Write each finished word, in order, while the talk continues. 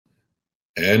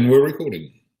And we're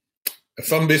recording. A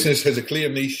fun business has a clear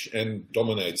niche and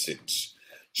dominates it.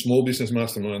 Small business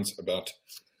masterminds about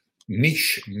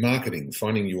niche marketing,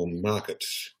 finding your market.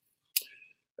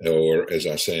 Or as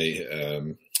I say,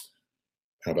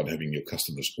 how about having your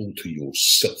customers all to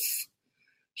yourself?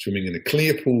 Swimming in a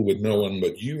clear pool with no one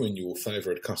but you and your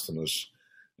favorite customers,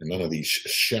 and none of these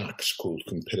sharks called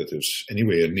competitors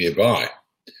anywhere nearby.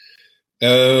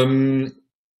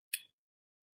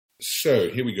 So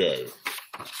here we go.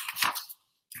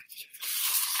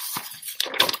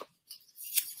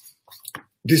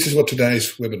 This is what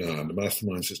today's webinar, the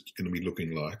Masterminds, is going to be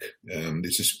looking like.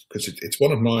 This is because it's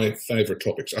one of my favorite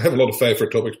topics. I have a lot of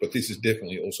favorite topics, but this is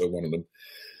definitely also one of them.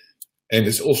 And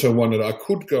it's also one that I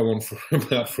could go on for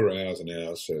about 4 hours and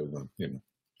hours. So,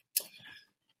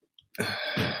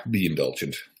 be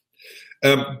indulgent.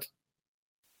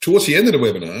 Towards the end of the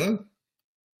webinar,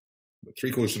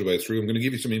 3/4 of the way through, I'm going to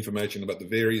give you some information about the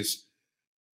various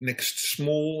next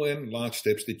small and large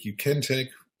steps that you can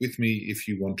take with me if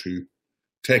you want to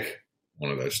take one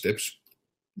of those steps.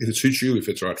 If it suits you, if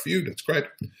it's right for you, that's great.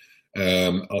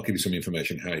 I'll give you some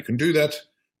information how you can do that.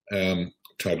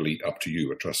 Totally up to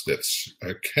you. I trust that's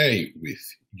okay with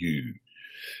you.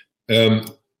 A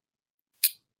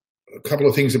couple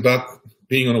of things about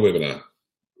being on a webinar.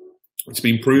 It's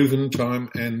been proven time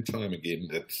and time again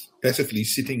that passively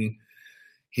sitting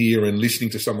here and listening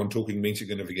to someone talking means you're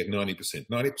going to forget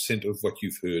 90% of what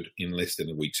you've heard in less than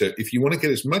a week. So if you want to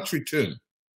get as much return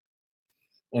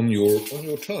on your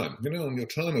time, on your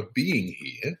time of being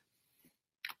here,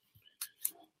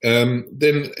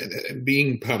 then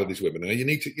being part of this webinar, you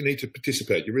need to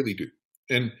participate. You really do.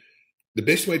 And the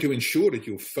best way to ensure that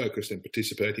you're focused and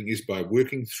participating is by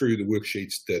working through the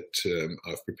worksheets that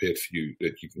I've prepared for you,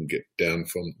 that you can get down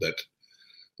from that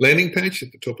landing page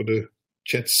at the top of the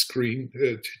chat screen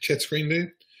there.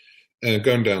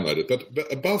 Go and download it. But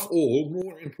above all,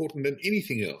 more important than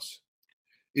anything else,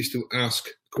 is to ask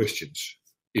questions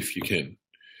if you can.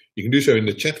 You can do so in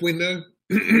the chat window,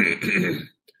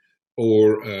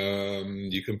 or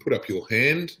you can put up your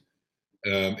hand.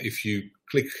 If you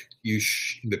click in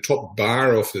the top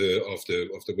bar of the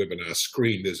webinar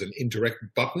screen, there's an interact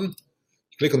button.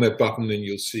 Click on that button and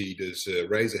you'll see there's a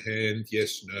raise a hand,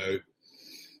 yes, no,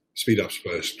 speed up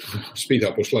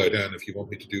or slow down if you want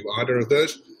me to do either of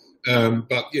those.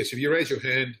 But yes, if you raise your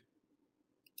hand,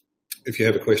 if you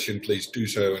have a question, please do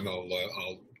so and I'll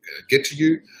get to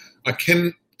you. I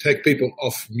can take people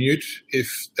off mute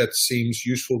if that seems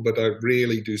useful, but I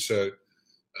rarely do so.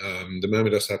 The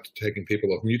moment I start taking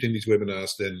people off mute in these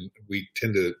webinars, then we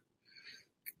tend to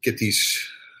get these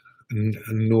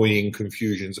annoying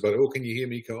confusions about, oh, can you hear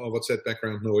me? Oh, what's that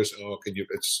background noise? Oh, can you?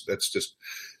 That's just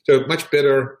so much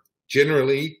better.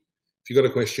 Generally, if you've got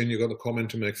a question, you've got a comment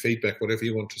to make feedback, whatever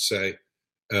you want to say,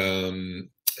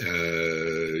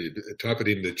 type it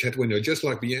in the chat window, just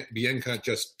like Bianca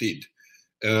just did.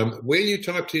 Where you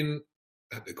typed in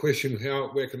the question,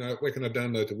 where can I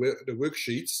download the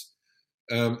worksheets?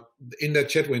 In that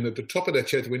chat window, at the top of that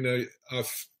chat window,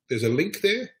 there's a link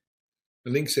there.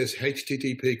 The link says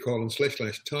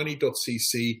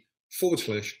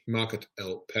http://tiny.cc/market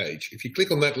L page. If you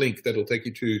click on that link, that'll take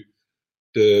you to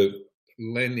the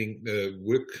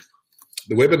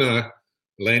webinar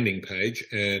landing page,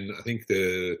 and I think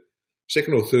the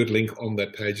second or third link on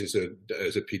that page is a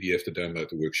PDF to download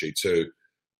the worksheet. So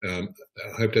I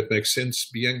hope that makes sense,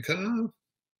 Bianca.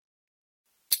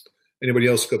 Anybody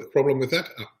else got a problem with that?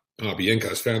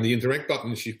 Bianca's found the interact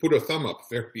button. She put her thumb up.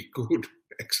 Very good.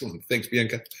 Excellent. Thanks,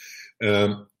 Bianca.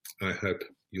 I hope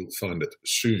you'll find it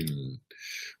soon.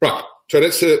 Right. So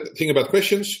that's the thing about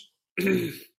questions.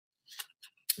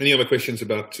 Any other questions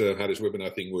about how this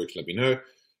webinar thing works, let me know.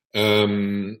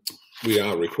 We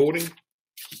are recording.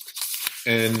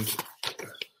 And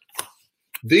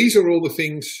these are all the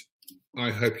things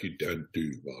I hope you don't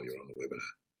do while you're on the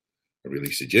webinar. I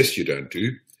really suggest you don't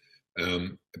do.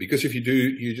 Because if you do,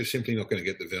 you're just simply not going to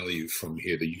get the value from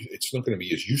here. It's not going to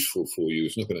be as useful for you.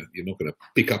 You're not going to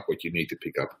pick up what you need to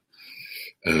pick up.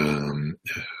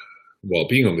 While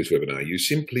being on this webinar, you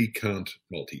simply can't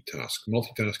multitask.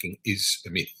 Multitasking is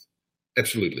a myth.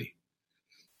 Absolutely.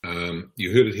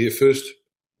 You heard it here first.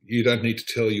 You don't need to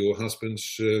tell your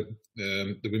husbands, the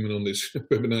women on this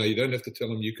webinar, you don't have to tell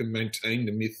them. You can maintain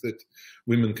the myth that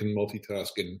women can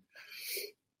multitask and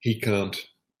he can't.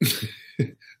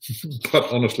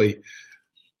 But honestly,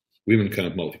 women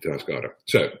can't multitask either.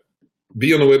 So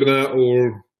be on a webinar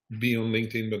or be on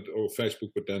LinkedIn or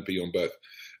Facebook, but don't be on both.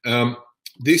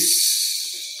 This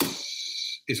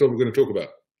is what we're going to talk about.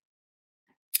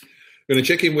 We're going to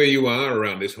check in where you are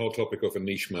around this whole topic of a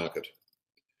niche market.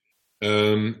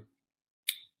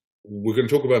 We're going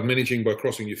to talk about managing by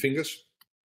crossing your fingers,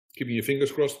 keeping your fingers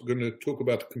crossed. We're going to talk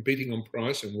about competing on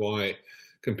price and why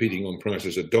competing on price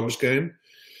is a dog's game.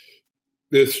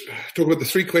 Let's talk about the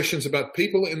 3 questions about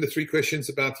people and the 3 questions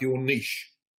about your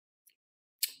niche.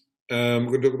 We're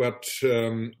going to talk about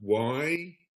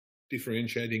why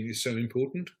differentiating is so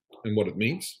important and what it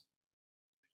means.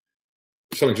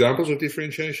 Some examples of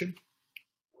differentiation.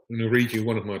 I'm going to read you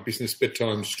one of my business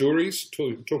bedtime stories,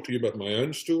 talk to you about my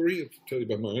own story, tell you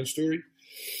about my own story. I'm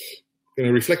going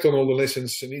to reflect on all the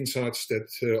lessons and insights that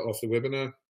of the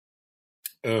webinar.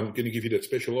 I'm going to give you that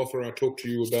special offer I talked to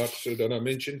you about that I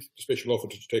mentioned, the special offer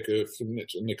to take the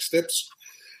next steps.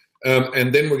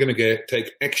 And then we're going to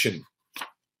take action.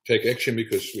 Take action,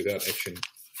 because without action,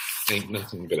 ain't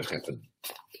nothing going to happen.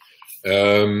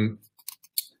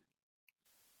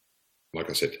 Like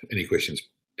I said, any questions,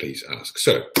 please ask.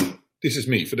 So, this is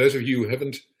me. For those of you who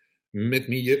haven't met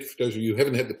me yet, for those of you who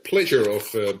haven't had the pleasure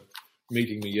of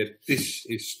meeting me yet, this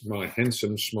is my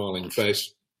handsome, smiling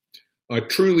face. I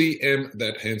truly am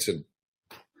that handsome.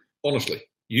 Honestly,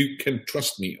 you can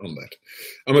trust me on that.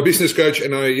 I'm a business coach,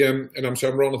 and I'm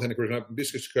Ronald Hennekers. I'm a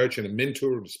business coach and a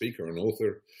mentor, and a speaker, and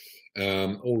author,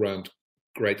 all-round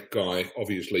great guy,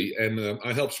 obviously. And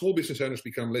I help small business owners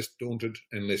become less daunted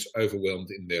and less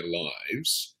overwhelmed in their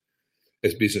lives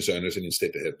as business owners, and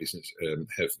instead to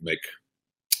make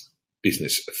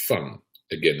business fun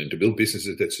again, and to build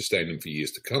businesses that sustain them for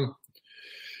years to come.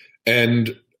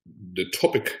 And the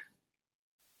topic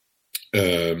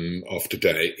of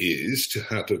today is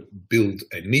how to build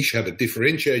a niche, how to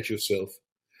differentiate yourself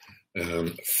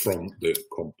from the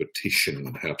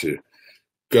competition, how to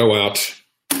go out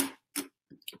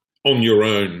on your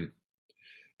own.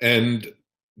 And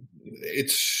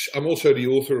I'm also the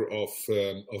author of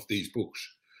these books,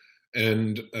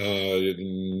 and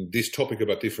this topic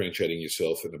about differentiating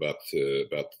yourself and about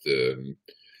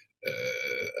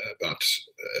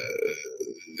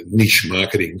niche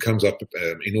marketing comes up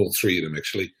in all 3 of them,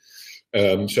 actually.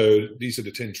 So these are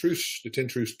the 10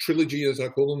 Truths trilogy, as I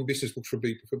call them, business books for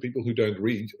people who don't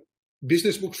read.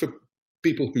 Business books for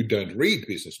people who don't read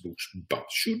business books, but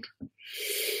should.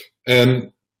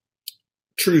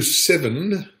 Truth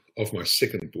 7 of my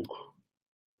second book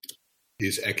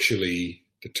is actually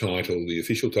the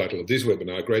official title of this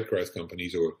webinar: Great Growth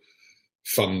Companies or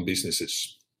Fun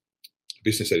Businesses. A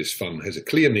business that is fun, has a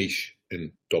clear niche,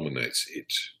 and dominates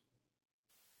it.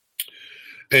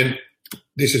 And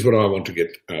this is what I want to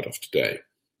get out of today.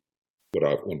 What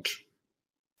I want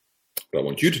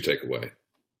you to take away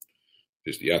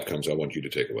is the outcomes I want you to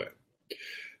take away.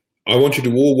 I want you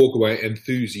to all walk away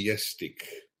enthusiastic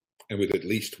and with at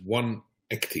least one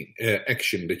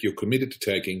action that you're committed to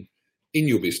taking in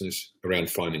your business around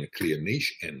finding a clear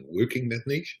niche and working that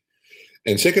niche.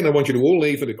 And second, I want you to all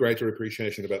leave with a greater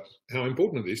appreciation about how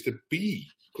important it is to be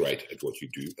great at what you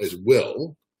do, as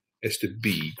well as to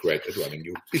be great at running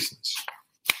your business.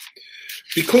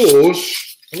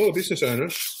 Because a lot of business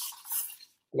owners,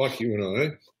 like you and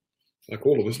I, like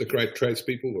all of us, the great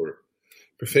tradespeople or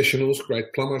professionals,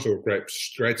 great plumbers or great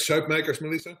soap makers,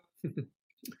 Melissa,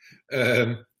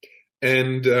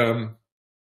 and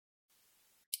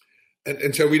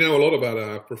so we know a lot about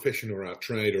our profession or our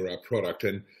trade or our product,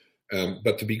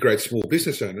 but to be great small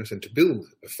business owners and to build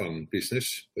a fun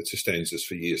business that sustains us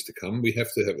for years to come, we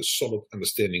have to have a solid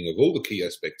understanding of all the key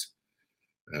aspects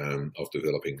of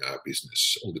developing our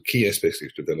business, all the key aspects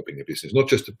of developing a business, not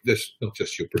just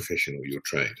your profession or your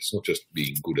trade. It's not just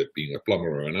being good at being a plumber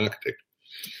or an architect.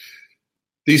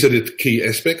 These are the key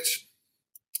aspects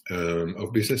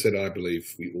of business that I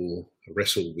believe we all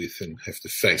wrestle with and have to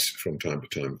face from time to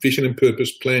time. Vision and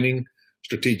purpose, planning,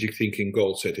 strategic thinking,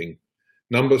 goal setting,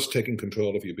 numbers, taking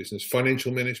control of your business,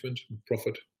 financial management,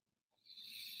 profit.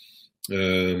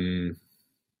 What's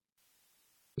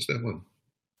that one?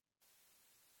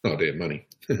 Oh, dear, money.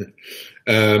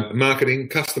 Marketing,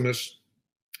 customers,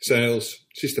 sales,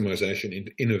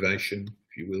 systemization, innovation,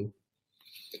 if you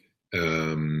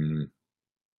will.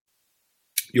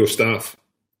 Your staff,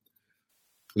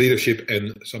 leadership,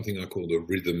 and something I call the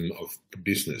rhythm of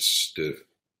business, the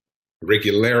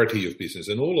regularity of business,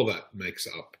 and all of that makes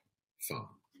up fun.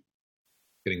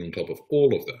 Getting on top of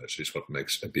all of those is what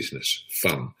makes a business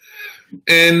fun.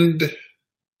 And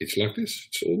it's like this.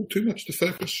 It's all too much to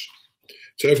focus.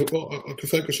 To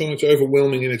focus on, it's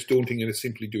overwhelming and it's daunting and it's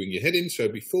simply doing your head in. So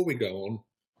before we go on,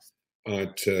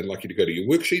 I'd like you to go to your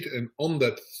worksheet, and on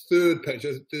that third page,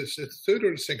 the third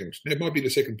or the second, it might be the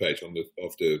second page of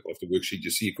the worksheet, you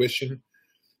see a question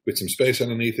with some space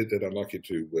underneath it that I'd like you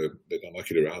to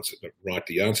write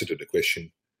the answer to the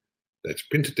question that's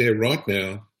printed there right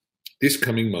now. this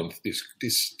coming month,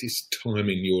 this time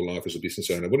in your life as a business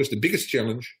owner, what is the biggest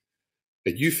challenge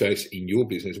that you face in your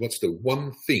business? What's the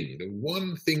one thing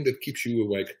that keeps you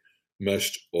awake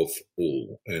most of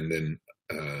all? And then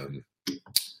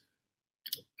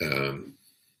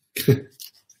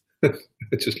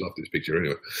I just love this picture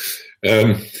anyway.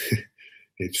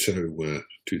 It's so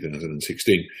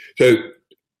 2016. So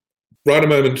take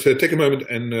a moment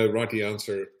and write the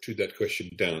answer to that question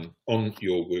down on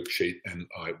your worksheet, and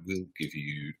I will give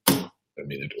you a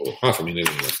minute or half a minute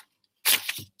anyway.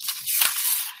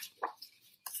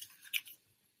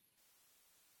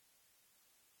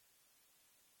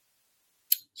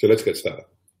 So let's get started.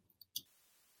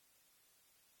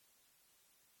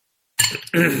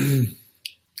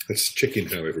 Let's check in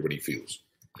how everybody feels.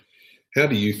 How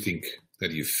do you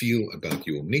feel about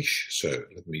your niche? So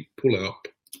let me pull up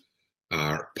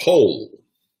our poll.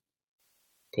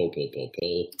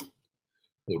 Poll.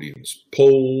 Audience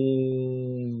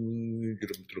poll. Get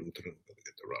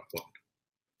the right one.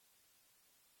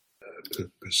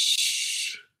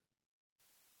 Purpose.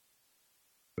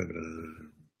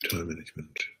 Webinar. Time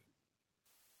management.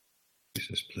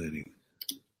 Business planning.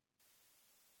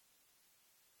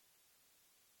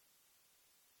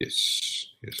 Yes,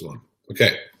 one.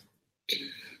 Okay.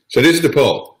 So this is the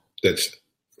poll that's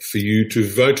for you to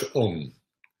vote on,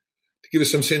 to give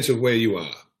us some sense of where you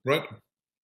are, right?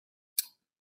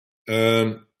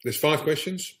 There's 5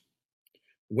 questions.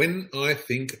 When I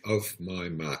think of my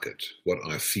market, what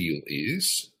I feel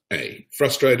is A,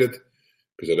 frustrated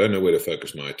because I don't know where to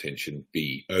focus my attention.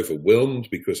 B, overwhelmed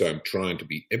because I'm trying to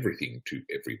be everything to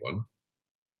everyone.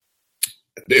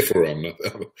 Therefore, I'm not.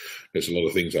 There's a lot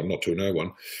of things I'm not to no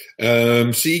one.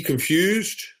 C,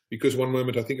 confused because one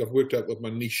moment I think I've worked out what my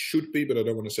niche should be, but I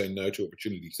don't want to say no to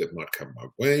opportunities that might come my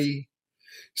way.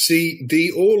 C,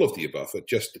 D, all of the above. It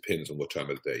just depends on what time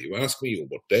of the day you ask me or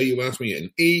what day you ask me. And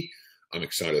E, I'm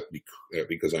excited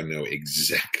because I know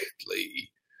exactly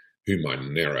who my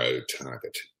narrow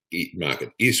target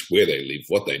market is, where they live,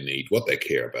 what they need, what they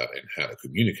care about, and how to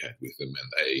communicate with them.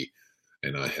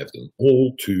 And I have them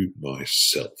all to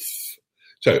myself.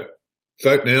 So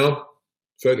vote now,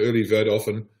 vote early, vote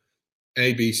often.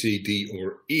 A, B, C, D,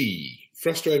 or E.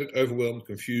 Frustrated, overwhelmed,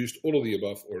 confused, all of the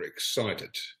above, or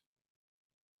excited.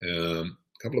 A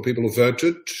couple of people have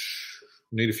voted.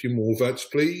 Need a few more votes,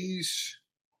 please.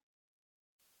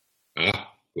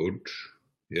 Good.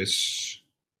 Yes.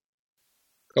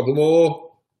 A couple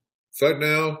more. Vote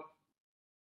now.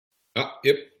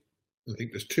 Yep. I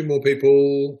think there's 2 more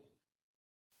people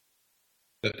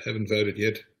that haven't voted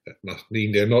yet. That must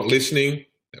mean they're not listening.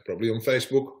 They're probably on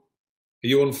Facebook. Are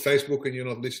you on Facebook and you're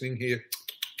not listening here?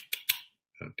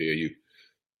 How dare you?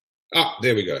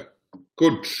 There we go.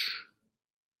 Good.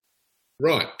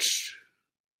 Right.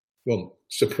 Well,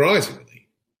 surprisingly,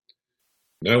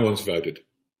 no one's voted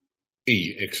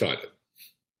E, excited.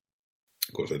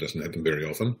 Of course, that doesn't happen very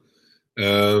often.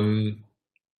 No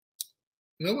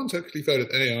one's actually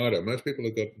voted A either. Most people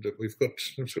we've got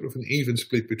sort of an even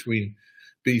split between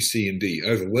B, C, and D.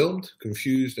 Overwhelmed,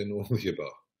 confused, and all of the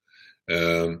above.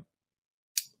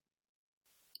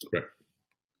 Great.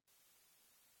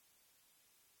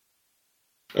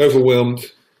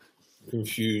 Overwhelmed,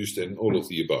 confused, and all of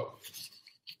the above.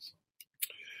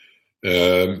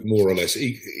 More or less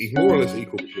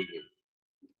equal between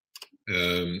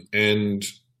them. And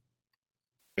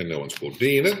no one's called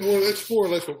D. And that's more or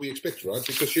less what we expect, right?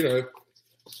 Because,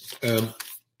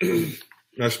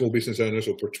 no small business owners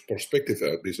or prospective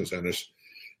business owners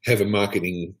have a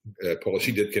marketing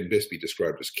policy that can best be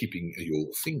described as keeping your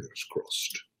fingers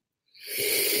crossed.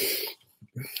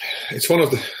 It's one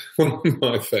of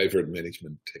my favorite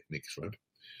management techniques, right?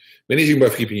 Managing by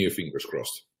keeping your fingers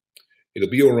crossed. It'll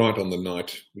be all right on the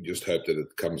night. We just hope that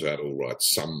it comes out all right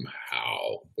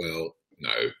somehow. Well,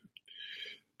 no.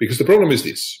 Because the problem is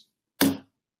this.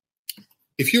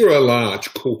 If you're a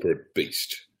large corporate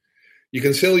beast, you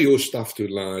can sell your stuff to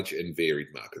large and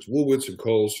varied markets. Woolworths and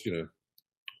Coles,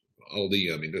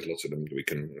 Aldi, I mean, there's lots of them.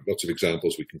 Lots of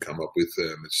examples we can come up with.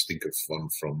 Let's think of one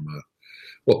from,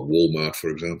 Walmart, for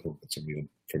example. That's something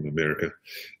from America.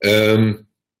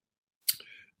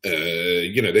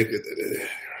 They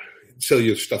sell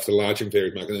your stuff to large and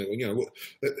varied markets.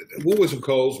 Woolworths and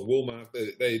Coles, Walmart,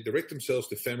 they direct themselves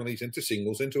to families and to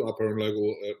singles and to upper and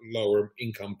lower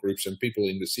income groups and people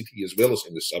in the city as well as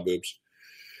in the suburbs.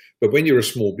 But when you're a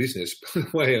small business, by the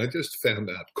way, I just found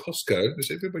out Costco,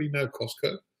 does everybody know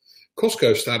Costco?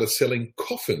 Costco started selling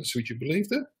coffins. Would you believe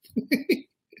that?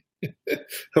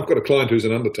 I've got a client who's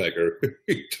an undertaker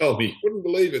who told me, wouldn't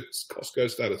believe it, Costco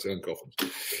started selling coffins.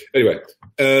 Anyway,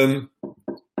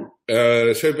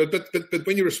 But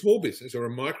when you're a small business or a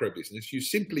micro business, you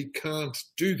simply can't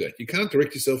do that. You can't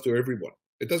direct yourself to everyone.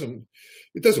 It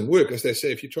doesn't work. As they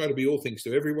say, if you try to be all things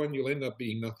to everyone, you'll end up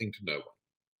being nothing to no one.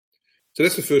 So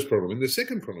that's the first problem. And the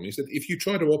second problem is that if you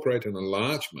try to operate in a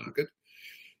large market,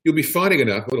 you'll be fighting it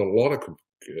out with a lot of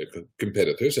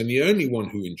competitors. And the only one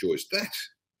who enjoys that,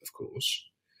 of course,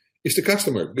 is the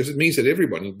customer, because it means that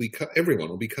everyone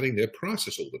will be cutting their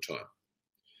prices all the time.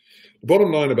 The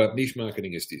bottom line about niche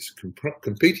marketing is this: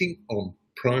 competing on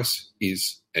price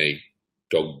is a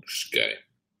dog's game.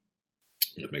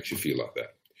 It makes you feel like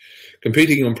that.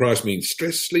 Competing on price means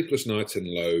stress, sleepless nights, and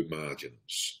low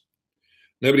margins.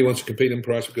 Nobody wants to compete on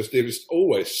price because there is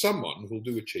always someone who will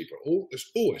do it cheaper.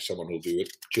 There's always someone who will do it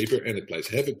cheaper, and it plays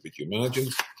havoc with your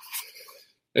margins.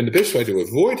 And the best way to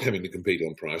avoid having to compete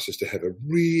on price is to have a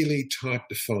really tight,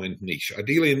 defined niche.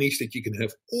 Ideally, a niche that you can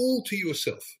have all to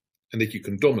yourself and that you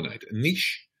can dominate. A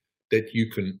niche that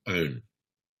you can own.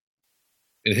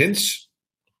 And hence,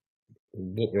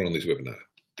 what we're on this webinar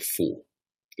for,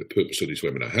 the purpose of this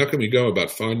webinar. How can we go about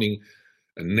finding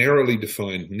a narrowly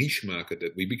defined niche market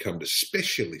that we become the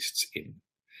specialists in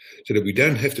so that we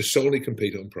don't have to solely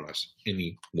compete on price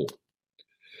anymore?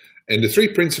 And there's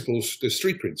three principles. The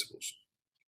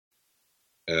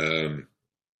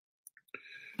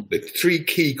three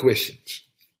key questions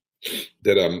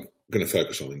that I'm going to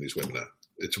focus on in this webinar.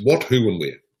 It's what, who, and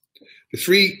where. The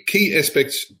three key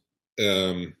aspects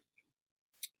the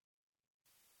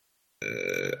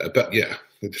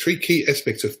three key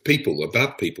aspects of people,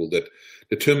 about people, that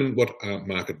determine what our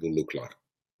market will look like.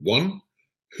 One,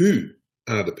 who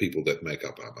are the people that make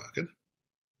up our market?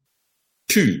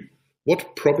 Two,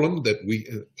 what problem do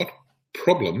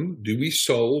we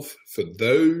solve for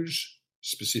those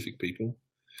specific people?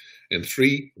 And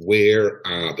three, where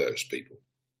are those people?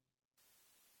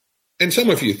 And some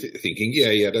of you thinking,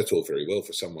 yeah, that's all very well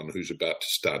for someone who's about to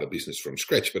start a business from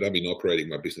scratch, but I've been operating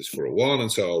my business for a while,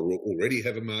 and so I already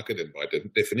have a market, and by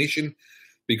definition,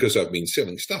 because I've been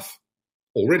selling stuff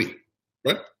already,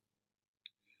 right?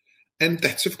 And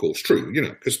that's, of course, true,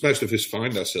 because most of us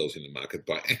find ourselves in the market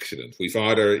by accident. We've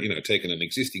either, taken an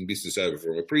existing business over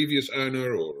from a previous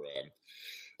owner, or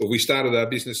we started our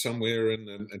business somewhere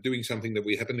and doing something that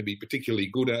we happen to be particularly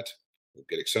good at, or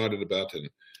get excited about,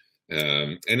 and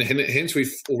hence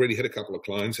we've already had a couple of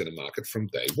clients in the market from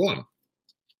day one.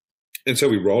 And so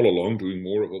we roll along doing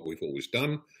more of what we've always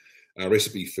done. Our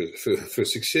recipe for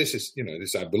success is,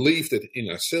 this our belief that in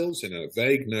ourselves, in our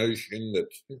vague notion that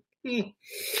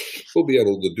we'll be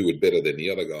able to do it better than the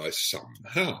other guys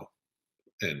somehow.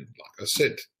 And like I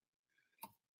said,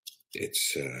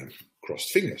 it's crossed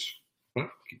fingers. Right?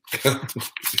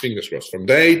 Fingers crossed. From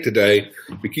day to day,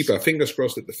 we keep our fingers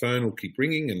crossed that the phone will keep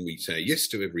ringing, and we say yes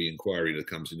to every inquiry that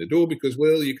comes in the door because,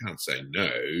 well, you can't say no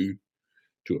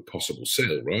to a possible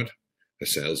sale, right? A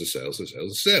sale's a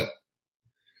sale.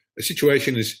 A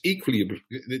situation is equally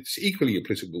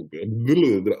applicable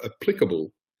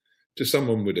to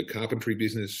someone with a carpentry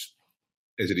business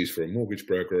as it is for a mortgage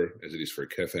broker, as it is for a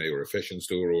cafe or a fashion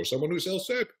store, or someone who sells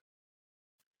soap.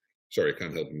 Sorry, I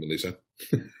can't help you, Melissa.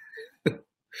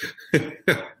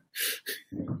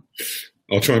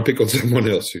 I'll try and pick on someone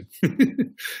else.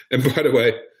 And by the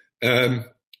way,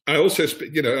 I also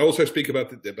speak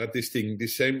about this thing,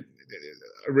 this same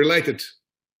related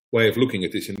way of looking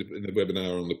at this in the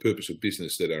webinar on the purpose of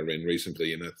business that I ran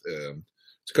recently. And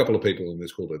it's a couple of people in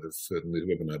this call that have in the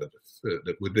webinar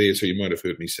that were there, so you might have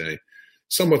heard me say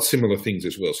somewhat similar things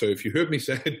as well. So if you heard me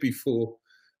say it before,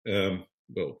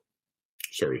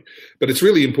 sorry, but it's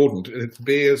really important, and it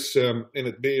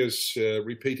bears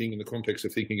repeating in the context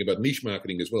of thinking about niche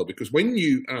marketing as well. Because when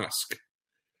you ask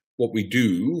what we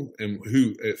do and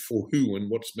for who and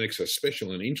what makes us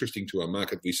special and interesting to our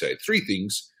market, we say three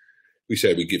things. We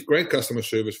say we give great customer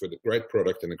service with a great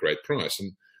product and a great price.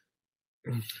 And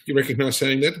you recognize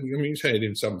saying that? I mean, you say it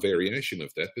in some variation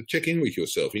of that, but check in with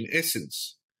yourself. In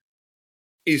essence,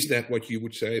 is that what you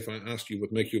would say if I asked you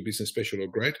what makes your business special or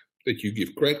great? That you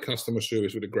give great customer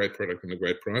service with a great product and a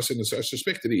great price? And I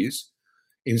suspect it is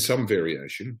in some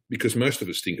variation, because most of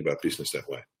us think about business that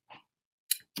way.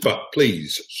 But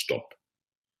please stop.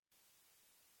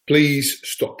 Please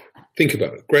stop. Think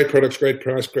about it. Great products, great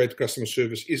price, great customer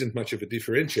service isn't much of a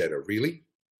differentiator, really.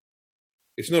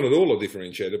 It's not at all a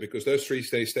differentiator, because those three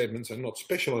statements are not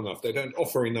special enough. They don't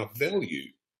offer enough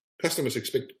value. Customers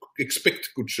expect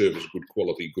good service, good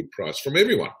quality, good price from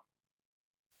everyone.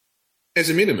 As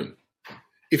a minimum,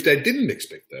 if they didn't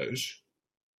expect those,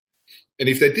 and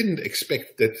if they didn't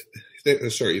expect that,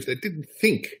 if they didn't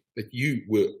think that you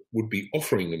would be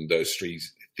offering them those three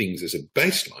things as a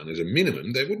baseline, as a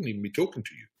minimum, they wouldn't even be talking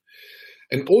to you.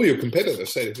 And all your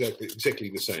competitors say exactly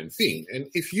the same thing. And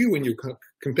if you and your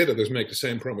competitors make the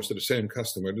same promise to the same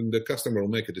customer, then the customer will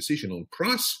make a decision on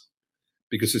price,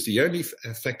 because it's the only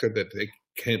factor that they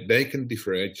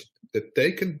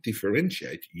can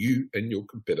differentiate you and your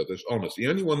competitors on. It's the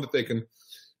only one that they can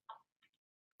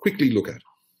quickly look at.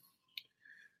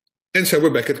 And so we're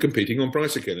back at competing on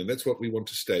price again, and that's what we want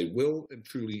to stay well and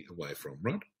truly away from,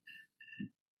 right?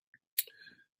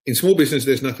 In small business,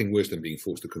 there's nothing worse than being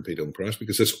forced to compete on price,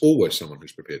 because there's always someone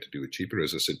who's prepared to do it cheaper.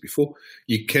 As I said before,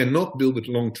 you cannot build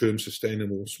a long-term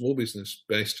sustainable small business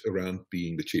based around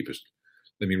being the cheapest.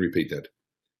 Let me repeat that.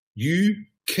 You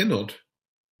cannot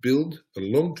build a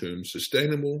long-term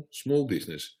sustainable small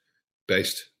business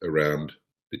based around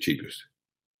the cheapest.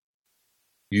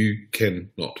 You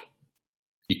cannot.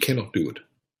 You cannot do it.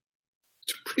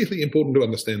 It's really important to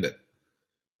understand that.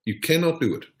 You cannot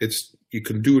do it. You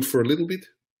can do it for a little bit.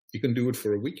 You can do it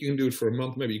for a week, you can do it for a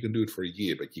month, maybe you can do it for a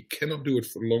year, but you cannot do it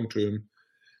for long term.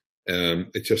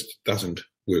 It just doesn't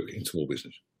work in small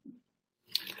business.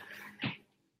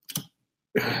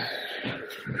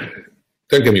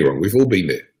 Don't get me wrong, we've all been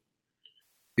there.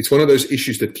 It's one of those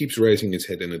issues that keeps raising its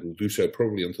head, and it will do so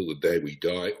probably until the day we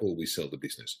die or we sell the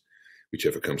business,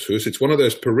 whichever comes first. It's one of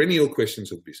those perennial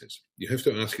questions of business. You have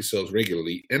to ask yourselves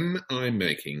regularly, am I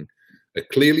making a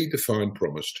clearly defined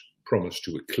promise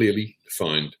to a clearly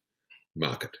defined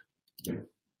market?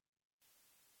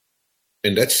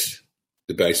 And that's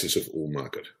the basis of all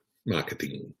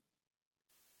marketing.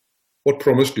 What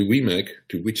promise do we make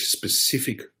to which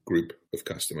specific group of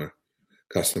customers,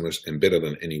 and better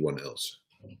than anyone else?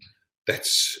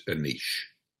 That's a niche.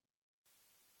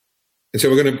 And so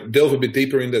we're going to delve a bit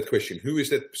deeper in that question. Who is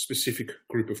that specific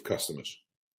group of customers?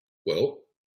 Well,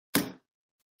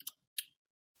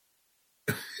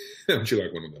 would you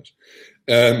like one of those?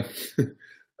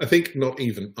 I think not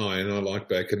even and I like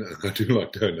bacon, and I do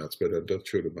like donuts, but I'm not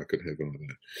sure that I could have one of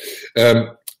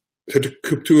that. So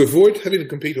to avoid having to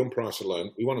compete on price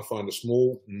alone, we want to find a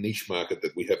small niche market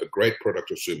that we have a great product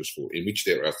or service for, in which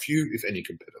there are few, if any,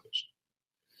 competitors.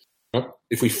 Right?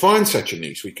 If we find such a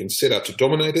niche, we can set out to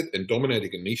dominate it, and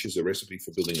dominating a niche is a recipe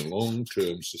for building a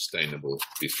long-term sustainable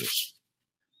business.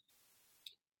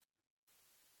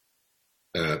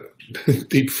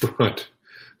 Deep fried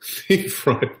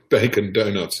bacon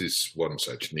donuts is one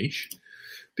such niche.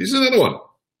 This is another one.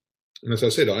 And as I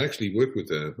said, I actually work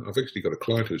with I've actually got a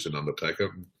client who's an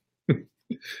undertaker.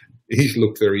 He's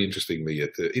looked very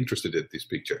interested at this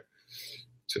picture.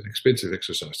 It's an expensive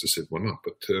exercise to set one up,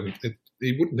 but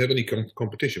he wouldn't have any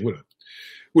competition,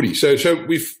 would he? So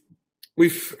we've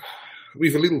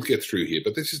a little get through here,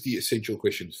 but this is the essential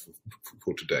questions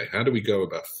for today. How do we go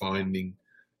about finding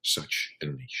such a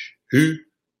niche? Who,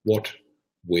 what,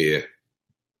 where?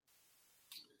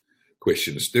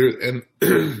 Questions there, and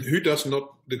who does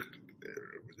not?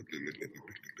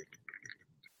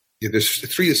 There's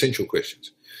three essential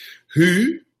questions.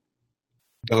 Who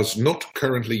does not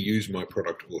currently use my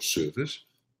product or service,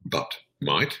 but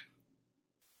might?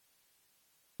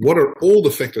 What are all the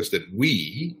factors that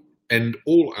we and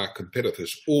all our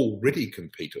competitors already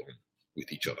compete on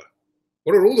with each other?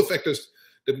 What are all the factors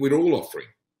that we're all offering?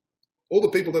 All the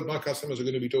people that my customers are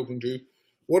going to be talking to,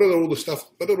 what's all the stuff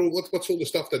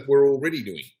that we're already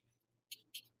doing?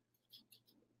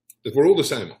 That we're all the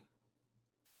same on.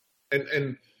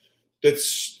 And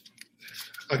that's,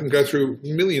 I can go through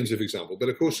millions of examples, but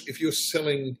of course, if you're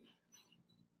selling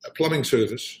a plumbing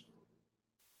service,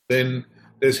 then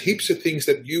there's heaps of things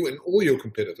that you and all your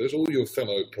competitors, all your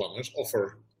fellow plumbers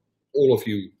offer all of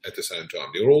you at the same time.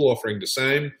 They're all offering the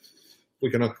same. We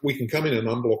can come in and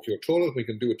unblock your toilet. We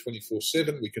can do it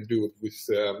 24/7. We can do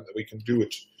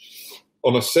it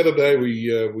on a Saturday. We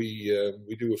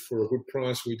do it for a good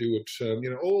price. We do it,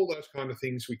 all those kind of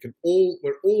things.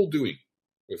 We're all doing.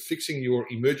 We're fixing your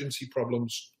emergency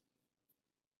problems.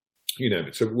 You know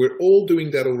it. So we're all doing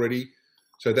that already.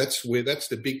 So that's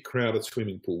the big crowded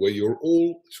swimming pool where you're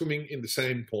all swimming in the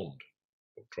same pond,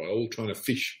 all trying to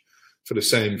fish for the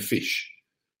same fish.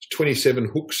 It's 27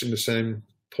 hooks in the same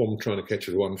pond trying to catch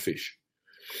one fish.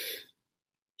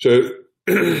 So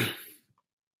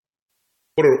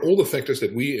what are all the factors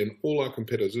that we and all our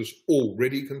competitors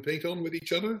already compete on with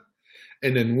each other?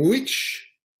 And then which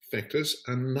factors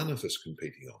are none of us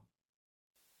competing on?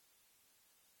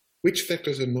 Which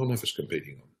factors are none of us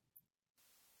competing on?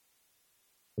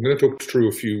 I'm going to talk through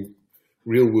a few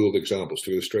real-world examples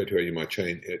to illustrate how you might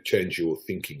change your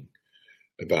thinking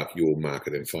about your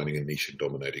market and finding a niche and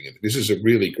dominating it. This is a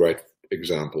really great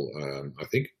example, I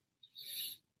think,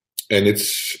 and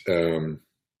it's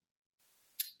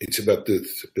about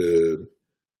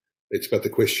It's about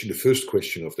the first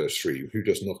question of those three: who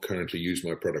does not currently use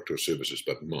my product or services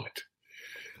but might?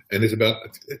 And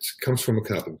it comes from a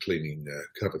carpet cleaning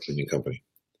company.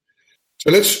 So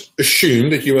let's assume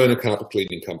that you own a carpet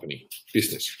cleaning company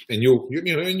business, and your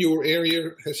area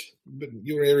of the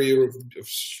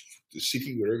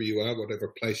city, wherever you are,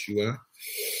 whatever place you are,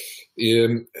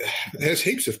 has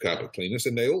heaps of carpet cleaners,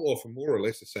 and they all offer more or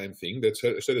less the same thing.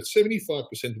 So that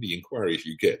 75% of the inquiries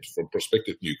you get from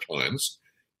prospective new clients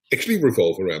actually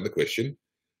revolve around the question: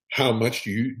 how much do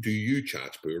you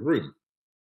charge per room?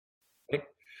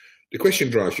 The question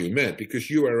drives you mad because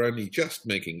you are only just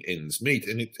making ends meet,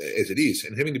 and as it is,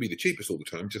 and having to be the cheapest all the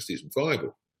time just isn't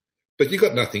viable. But you've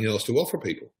got nothing else to offer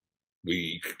people.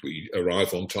 We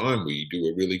arrive on time. We do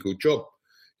a really good job.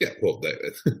 Yeah, well,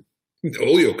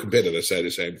 all your competitors say the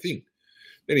same thing.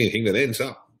 Anything that ends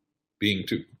up being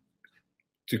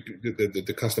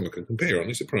the customer can compare on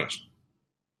is the price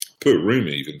per room,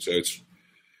 even. So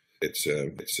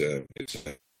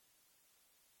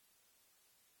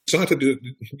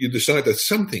you decide that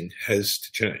something has to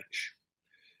change.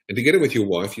 And together with your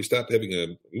wife, you start having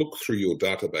a look through your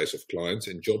database of clients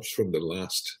and jobs from the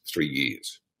last 3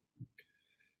 years.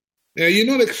 Now, you're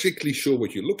not exactly sure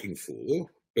what you're looking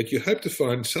for, but you hope to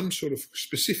find some sort of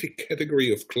specific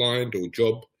category of client or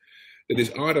job that is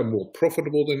either more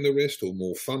profitable than the rest, or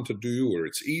more fun to do, or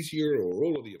it's easier, or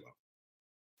all of the above.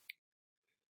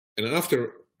 And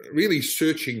after really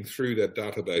searching through that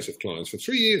database of clients for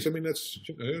 3 years, I mean, that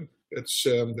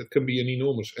can be an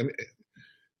enormous. And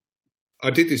I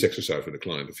did this exercise with a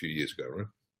client a few years ago, right?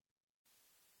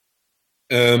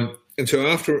 And so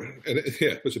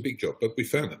it was a big job, but we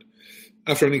found it.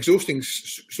 After an exhaustive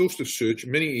search,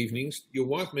 many evenings, your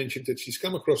wife mentioned that she's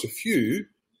come across a few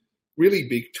really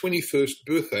big 21st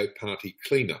birthday party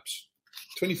cleanups.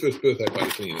 21st birthday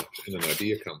party cleanups, and an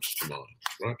idea comes to mind,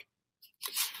 right?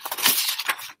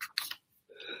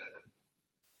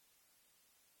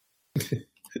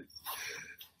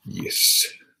 Yes,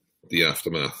 the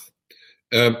aftermath.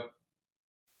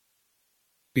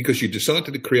 Because you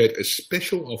decided to create a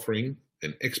special offering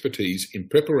and expertise in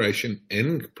preparation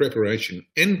and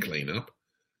cleanup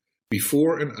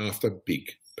before and after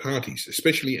big parties,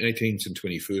 especially 18th and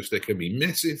 21st. They can be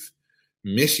massive,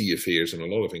 messy affairs, and a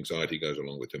lot of anxiety goes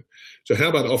along with them. So how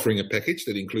about offering a package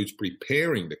that includes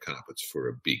preparing the carpets for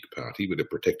a big party with a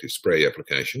protective spray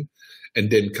application,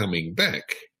 and then coming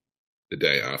back the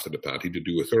day after the party to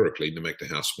do a thorough clean to make the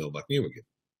house smell like new again?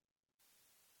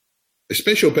 A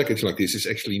special package like this is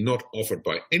actually not offered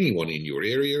by anyone in your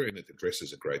area, and it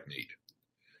addresses a great need.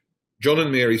 John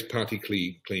and Mary's Party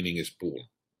Cleaning is born.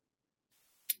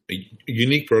 A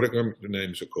unique product. The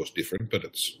name is, of course, different, but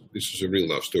this is a real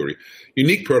life story.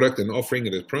 Unique product and offering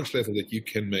at a price level that you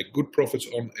can make good profits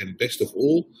on, and best of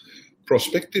all,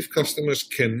 prospective customers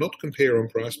cannot compare on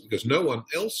price because no one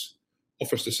else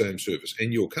offers the same service,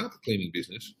 and your carpet cleaning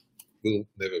business will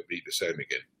never be the same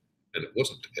again. And it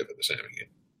wasn't ever the same again.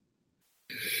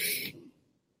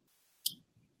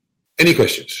 Any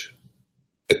questions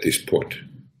at this point?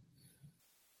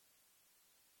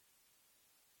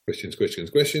 Questions?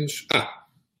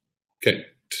 Okay.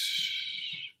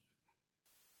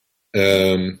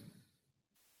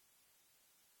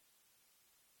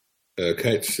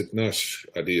 Kate said, nice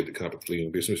idea, the carpet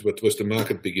cleaning business, but was the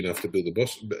market big enough to build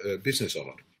a business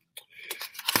on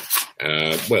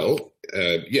it? Well,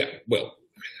 it's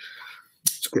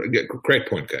a great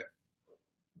point, Kate.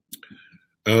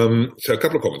 So a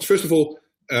couple of comments. First of all,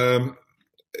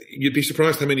 you'd be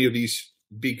surprised how many of these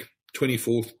big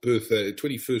 21st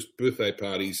birthday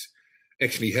parties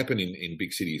actually happen in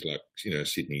big cities like,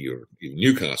 Sydney or even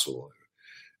Newcastle,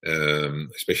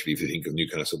 especially if you think of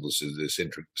Newcastle as the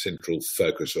central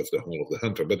focus of the whole of the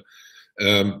Hunter. But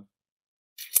I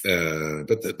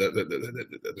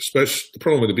suppose the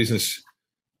problem with a business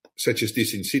such as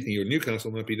this in Sydney or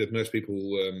Newcastle might be that most people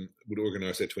would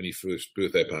organise their 21st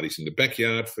birthday parties in the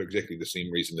backyard for exactly the same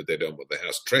reason that they don't want the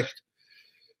house trashed.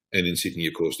 And in Sydney,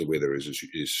 of course, the weather is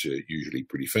usually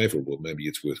pretty favourable. Maybe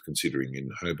it's worth considering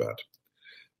in Hobart.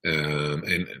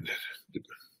 And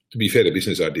to be fair, the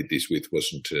business I did this with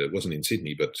wasn't in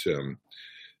Sydney, but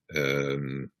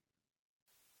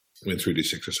went through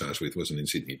this exercise with wasn't in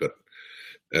Sydney. But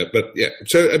yeah.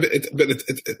 So,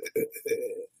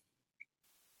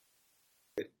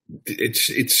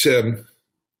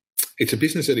 it's a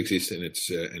business that exists, and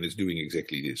it's doing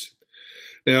exactly this.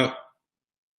 Now,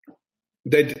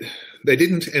 they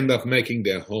didn't end up making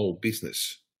their whole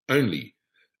business only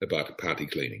about party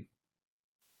cleaning,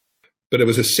 but it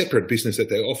was a separate business that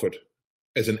they offered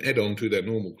as an add-on to their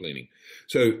normal cleaning.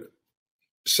 So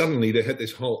suddenly they had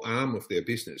this whole arm of their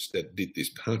business that did this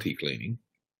party cleaning,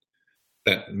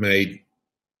 that made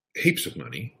heaps of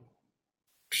money,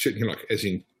 like as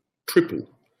in triple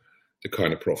the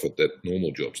kind of profit that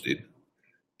normal jobs did,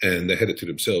 and they had it to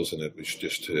themselves, and it was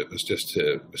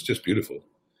just beautiful.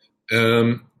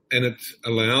 And it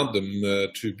allowed them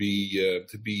to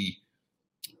be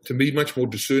much more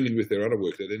discerning with their other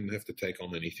work. They didn't have to take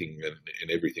on anything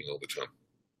and everything all the time.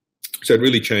 So it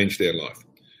really changed their life.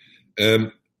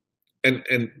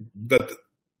 But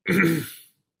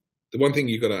the one thing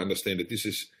you've got to understand that this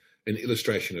is an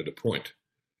illustration of the point.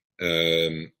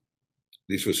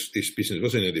 This business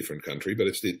was in a different country, but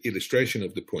it's the illustration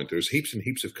of the point. There's heaps and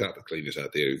heaps of carpet cleaners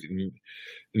out there, and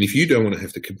if you don't want to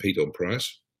have to compete on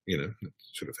price,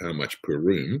 sort of how much per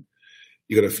room,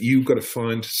 you've got to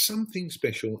find something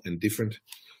special and different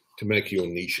to make your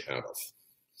niche out of.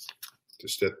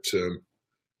 Does that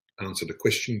answer the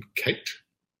question, Kate?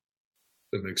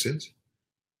 Does that make sense?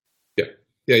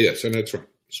 Yeah. So that's right.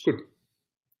 It's good.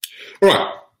 All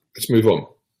right, let's move on.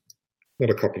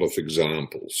 Another couple of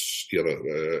examples,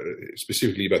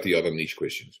 specifically about the other niche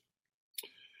questions.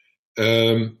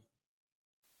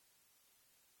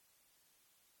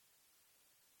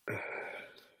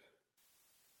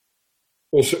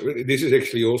 Also, this is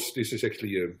actually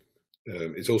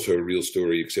it's also a real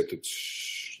story, except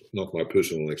it's not my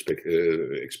personal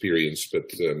experience,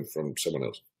 but from someone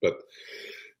else. But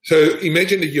so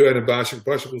imagine that you had a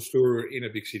bicycle store in a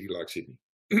big city like Sydney.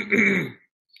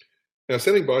 Now,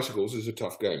 selling bicycles is a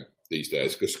tough game these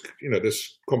days because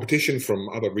this competition from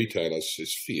other retailers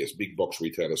is fierce. Big box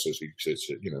retailers, as he says,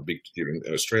 big here in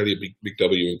Australia, big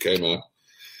W and Kmart.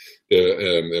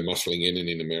 They're muscling in, and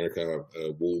in America,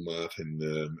 Walmart, and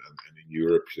in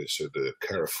Europe, so the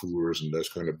Carrefours and those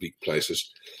kind of big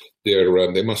places. They're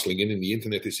muscling in, and the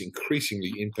internet is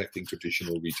increasingly impacting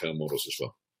traditional retail models as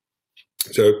well.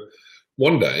 So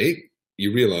one day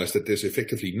you realize that there's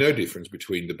effectively no difference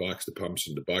between the bikes, the pumps,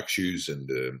 and the bike shoes, and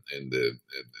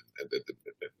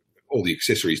all the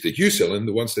accessories that you sell and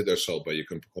the ones that are sold by your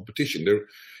competition.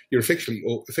 You're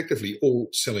effectively all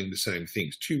selling the same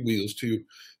things: 2 wheels,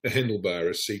 a handlebar,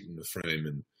 a seat, and a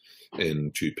frame,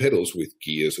 and 2 pedals with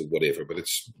gears or whatever. But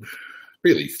it's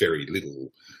really very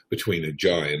little between a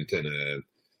Giant and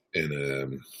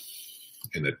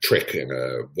a Trek and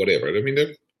a whatever. I mean,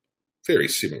 they're very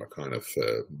similar kind of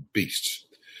beasts.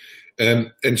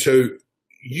 And so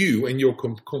you and your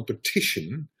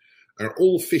competition are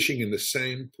all fishing in the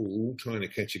same pool, trying to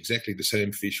catch exactly the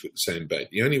same fish with the same bait.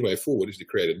 The only way forward is to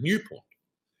create a new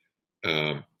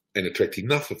pond and attract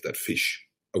enough of that fish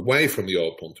away from the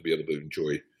old pond to be able to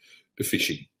enjoy the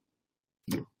fishing.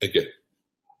 Again,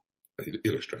 an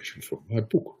illustration from my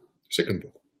book, second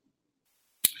book.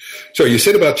 So you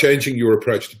said about changing your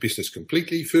approach to business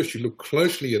completely. First, you look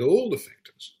closely at all the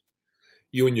factors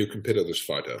you and your competitors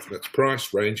fight over. That's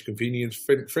price, range, convenience,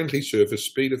 friendly service,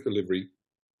 speed of delivery,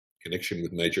 connection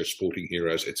with nature, sporting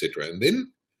heroes, etc. And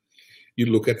then you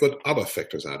look at what other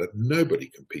factors are that nobody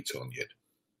competes on yet.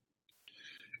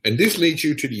 And this leads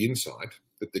you to the insight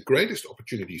that the greatest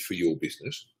opportunity for your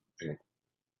business,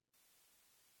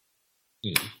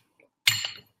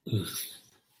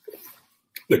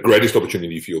 the greatest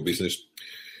opportunity for your business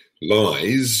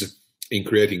lies in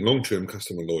creating long-term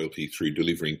customer loyalty through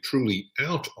delivering truly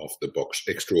out-of-the-box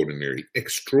extraordinary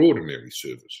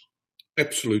service.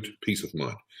 Absolute peace of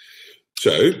mind.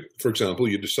 So, for example,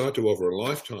 you decide to offer a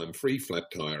lifetime free flat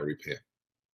tire repair.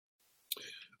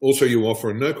 Also, you offer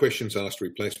a no questions asked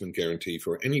replacement guarantee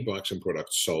for any bikes and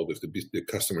products sold if the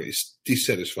customer is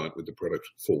dissatisfied with the product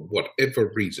for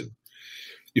whatever reason.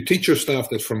 You teach your staff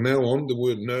that from now on, the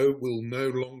word no will no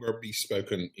longer be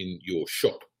spoken in your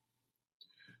shop.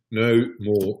 No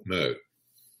more no.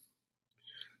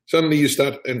 Suddenly you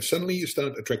start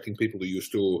attracting people to your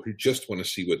store who just want to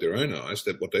see with their own eyes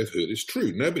that what they've heard is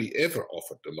true. Nobody ever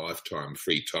offered a lifetime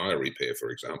free tire repair,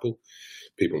 for example.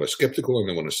 People are skeptical and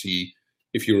they want to see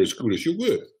if you're as good as your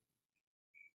word.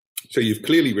 So you've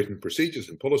clearly written procedures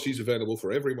and policies available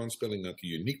for everyone, spelling out the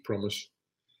unique promise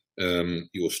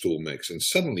your store makes. And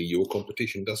suddenly your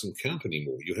competition doesn't count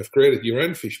anymore. You have created your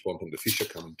own fish pond and the fish are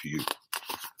coming to you.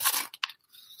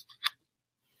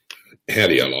 How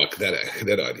do you like that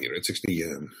idea? It's actually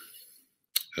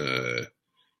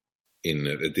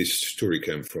this story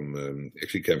came from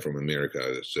America.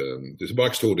 There's a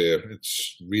bike store there.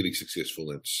 It's really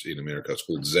successful. It's in America. It's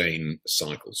called Zane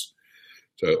Cycles.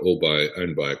 So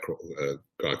owned by a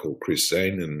guy called Chris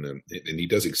Zane, and he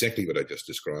does exactly what I just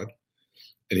described.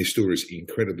 And his store is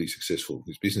incredibly successful.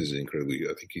 His business is incredibly.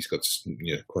 I think he's got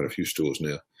quite a few stores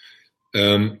now.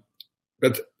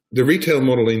 But the retail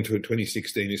model into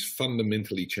 2016 is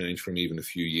fundamentally changed from even a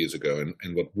few years ago.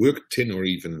 And what worked 10 or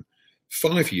even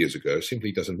 5 years ago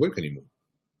simply doesn't work anymore.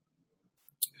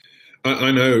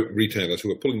 I know retailers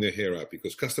who are pulling their hair out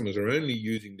because customers are only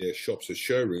using their shops as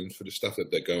showrooms for the stuff that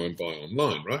they go and buy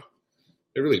online, right?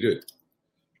 They really do.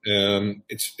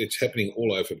 It's happening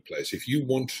all over the place. If you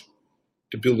want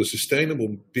to build a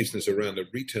sustainable business around a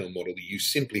retail model, you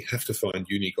simply have to find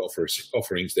unique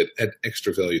offerings that add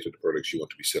extra value to the products you want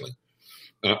to be selling.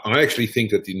 I actually think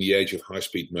that in the age of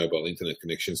high-speed mobile internet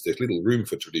connections, there's little room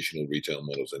for traditional retail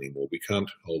models anymore. We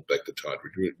can't hold back the tide.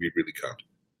 We really can't.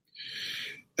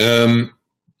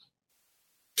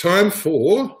 Time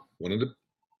for one of the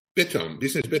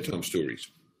business bedtime stories.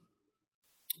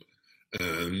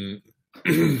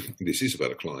 This is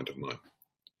about a client of mine.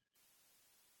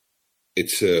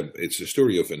 It's a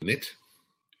story of Annette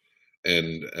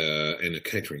and a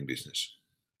catering business.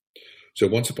 So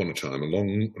once upon a time, a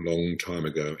long time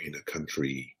ago, in a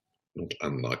country not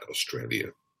unlike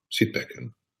Australia, sit back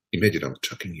and imagine I'm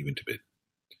tucking you into bed.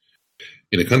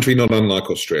 In a country not unlike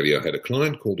Australia, I had a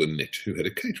client called Annette who had a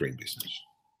catering business.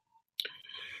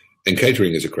 And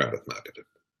catering is a crowded market.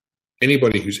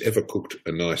 Anybody who's ever cooked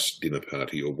a nice dinner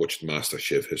party or watched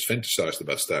MasterChef has fantasized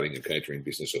about starting a catering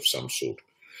business of some sort.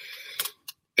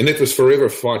 Annette was forever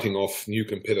fighting off new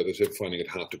competitors and finding it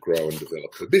hard to grow and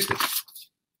develop her business.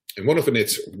 And one of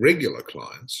Annette's regular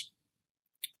clients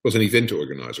was an event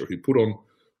organizer who put on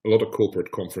a lot of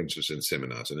corporate conferences and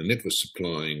seminars. And Annette was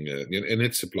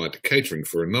Annette supplied the catering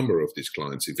for a number of these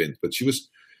clients' events, but she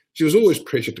was always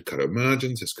pressured to cut her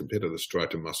margins as competitors tried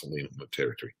to muscle in on her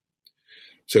territory.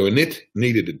 So Annette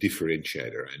needed a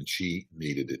differentiator, and she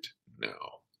needed it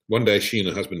now. One day, she and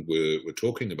her husband were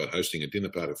talking about hosting a dinner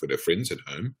party for their friends at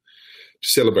home to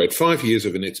celebrate 5 years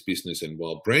of Annette's business, and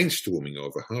while brainstorming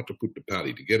over how to put the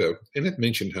party together, Annette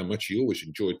mentioned how much she always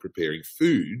enjoyed preparing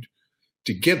food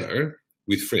together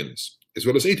with friends, as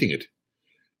well as eating it.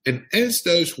 And as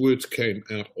those words came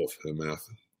out of her mouth,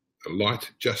 a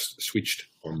light just switched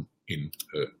on in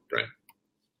her brain.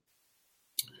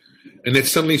 Annette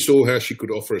suddenly saw how she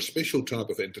could offer a special type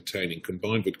of entertaining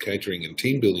combined with catering and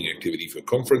team-building activity for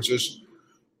conferences,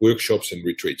 workshops and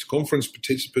retreats. Conference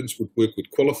participants would work with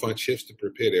qualified chefs to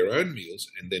prepare their own meals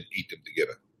and then eat them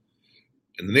together.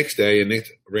 And the next day, Annette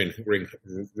rang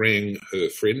her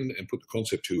friend and put the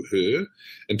concept to her.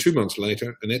 And 2 months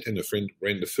later, Annette and her friend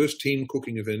ran the first team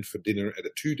cooking event for dinner at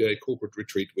a 2-day corporate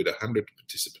retreat with 100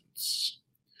 participants.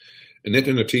 Annette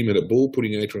and her team had a ball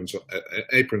putting aprons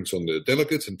on the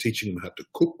delegates and teaching them how to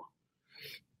cook.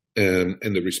 And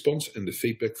the response and the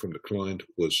feedback from the client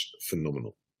was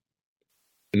phenomenal.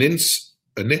 Annette's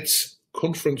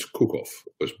conference cook-off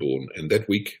was born, and that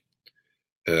week,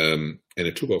 and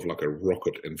it took off like a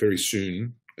rocket, and very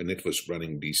soon Annette was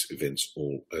running these events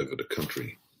all over the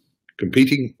country,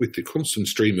 competing with the constant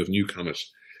stream of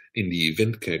newcomers in the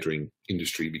event catering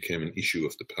industry became an issue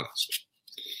of the past.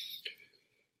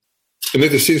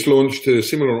 Annette has since launched a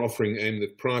similar offering aimed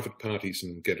at private parties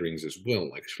and gatherings as well,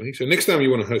 actually. So next time you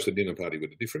want to host a dinner party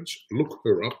with a difference, look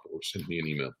her up or send me an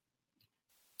email.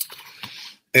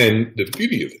 And the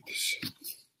beauty of it is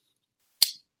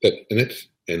that Annette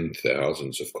and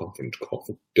thousands of conference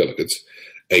delegates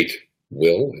ate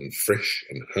well and fresh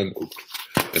and home-cooked,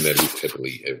 and they lived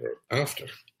happily ever after.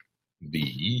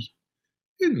 The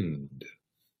end.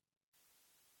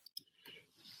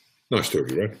 Nice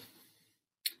story, right?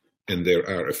 And there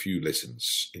are a few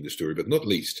lessons in the story, but not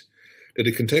least that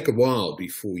it can take a while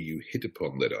before you hit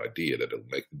upon that idea that it'll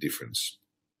make the difference.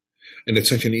 And that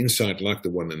such an insight like the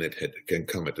one Annette had can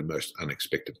come at the most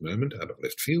unexpected moment out of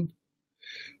left field,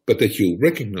 but that you'll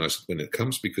recognize it when it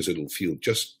comes because it'll feel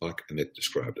just like Annette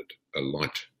described it, a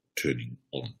light turning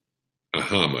on,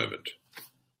 aha moment.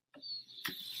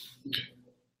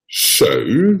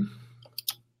 So,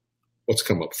 what's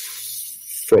come up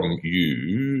from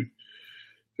you,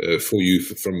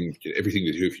 from everything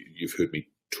that you've heard me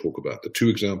talk about? The 2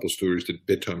 example stories, the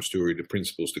bedtime story, the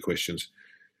principles, the questions.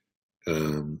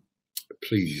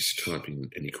 Please type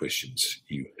in any questions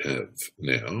you have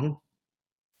now,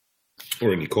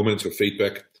 or any comments or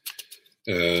feedback.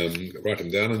 Write them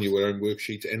down on your own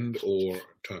worksheet, or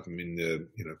type them in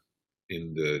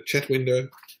the chat window.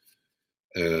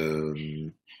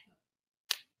 And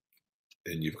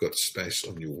you've got space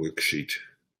on your worksheet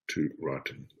to write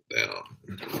them down.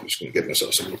 I'm just going to get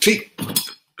myself some more tea.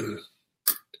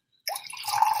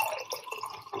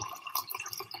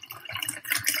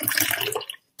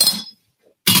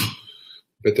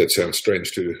 Bet that sounds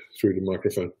strange through the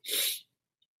microphone.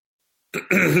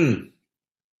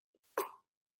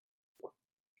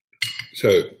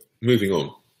 So, moving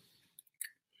on.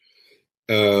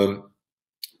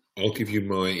 I'll give you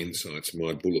my insights,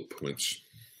 my bullet points.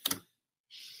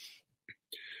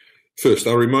 First,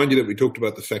 I'll remind you that we talked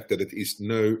about the fact that it is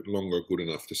no longer good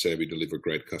enough to say we deliver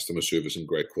great customer service and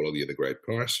great quality at a great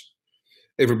price.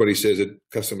 Everybody says that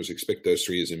customers expect those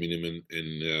three as a minimum,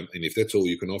 and if that's all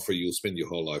you can offer, you'll spend your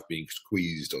whole life being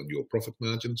squeezed on your profit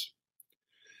margins.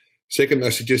 Second, I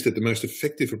suggest that the most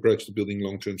effective approach to building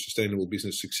long-term sustainable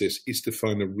business success is to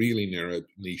find a really narrow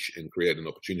niche and create an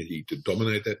opportunity to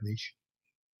dominate that niche.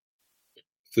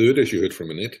 Third, as you heard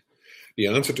from Annette, the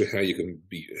answer to how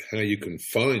you can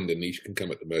find a niche can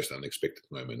come at the most unexpected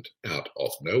moment, out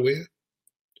of nowhere.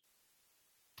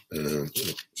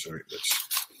 Sorry, that's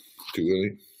too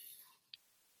early.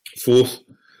 Fourth,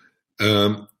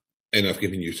 and I've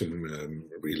given you some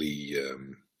really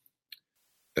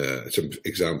some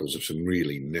examples of some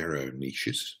really narrow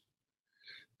niches,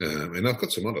 and I've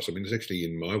got some others. I mean, there's actually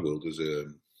in my world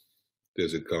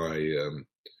there's a guy.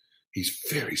 He's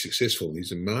very successful.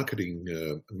 He's a marketing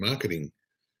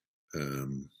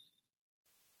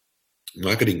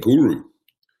guru,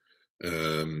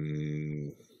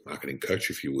 marketing coach,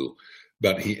 if you will.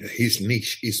 But his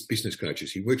niche is business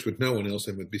coaches. He works with no one else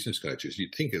than with business coaches.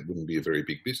 You'd think it wouldn't be a very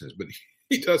big business, but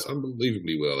he does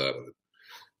unbelievably well out of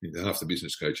it. Half the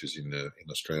business coaches in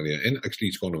Australia, and actually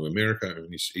he's gone to America. I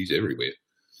mean, he's everywhere.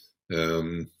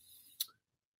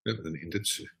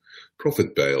 It's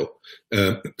Profit Bale.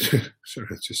 Sorry,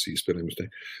 I just see a spelling mistake.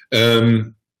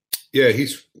 Yeah,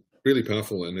 he's really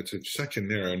powerful, and it's such a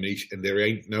narrow niche, and there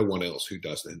ain't no one else who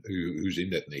does that, who's in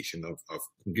that niche. And I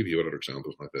can give you other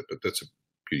examples like that, but that's a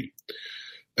beauty.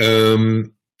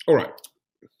 All right,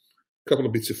 a couple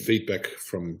of bits of feedback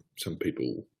from some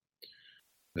people.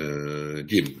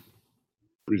 Jim,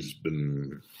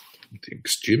 Brisbane,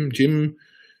 thanks, Jim.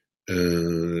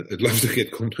 I'd love to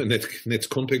get Net's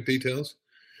contact details.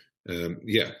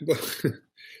 Yeah, well,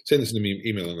 send us an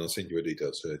email and I'll send you her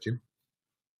details, Jim.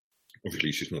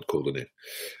 Obviously, she's not called Annette.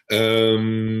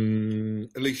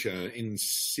 Alicia in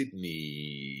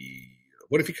Sydney.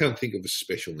 What if you can't think of a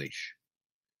special niche?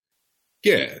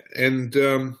 Yeah, and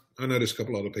I know there's a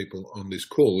couple other people on this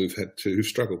call who've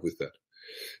struggled with that.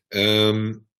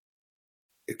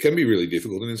 It can be really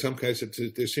difficult, and in some cases,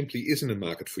 there simply isn't a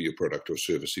market for your product or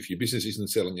service. If your business isn't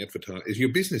selling advertising, if your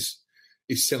business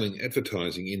is selling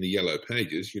advertising in the yellow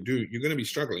pages, you're going to be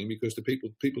struggling because the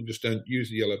people just don't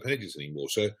use the yellow pages anymore.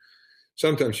 So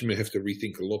sometimes you may have to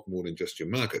rethink a lot more than just your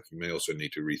market. You may also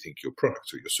need to rethink your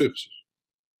products or your services.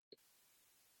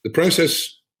 The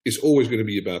process is always going to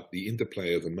be about the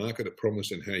interplay of a market, a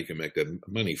promise, and how you can make that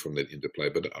money from that interplay.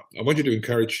 But I want you to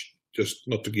encourage just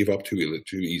not to give up too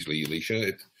easily,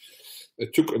 Alicia.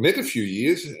 It took Annette a few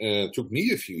years, took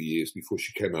me a few years before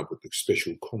she came up with the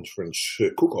special conference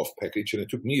cook-off package, and it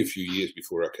took me a few years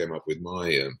before I came up with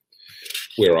my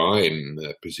where I'm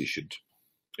positioned,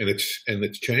 and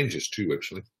it changes too,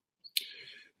 actually.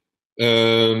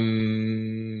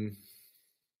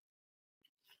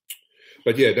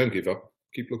 But yeah, don't give up.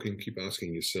 Keep looking. Keep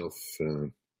asking yourself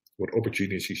what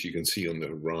opportunities you can see on the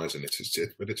horizon.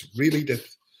 But it's really that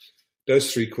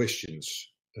those three questions.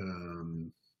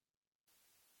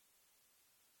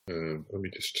 Let me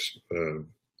just.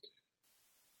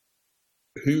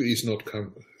 Who is not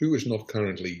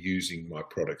currently using my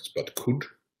products but could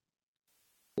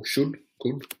or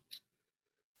could?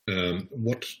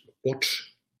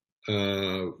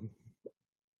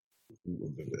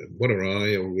 What are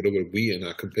I or whatever we and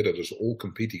our competitors all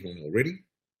competing on already?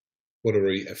 What are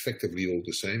we effectively all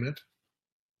the same at?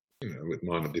 With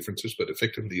minor differences, but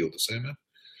effectively all the same at.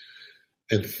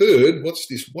 And third, what's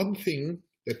this one thing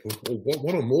or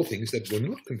one or more things that we're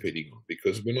not competing on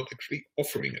because we're not actually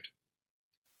offering it?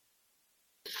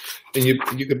 And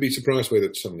you can be surprised where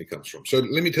that suddenly comes from. So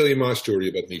let me tell you my story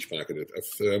about niche market.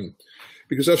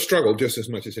 Because I've struggled just as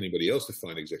much as anybody else to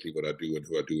find exactly what I do and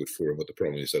who I do it for and what the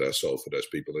problem is that I solve for those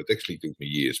people. It actually took me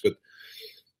years. But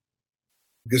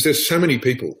because there's so many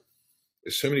people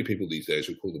these days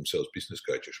who call themselves business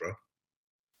coaches, right?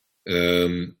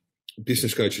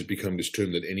 Business coaches become this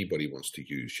term that anybody wants to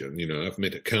use. I've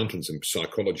met accountants and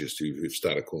psychologists who've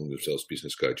started calling themselves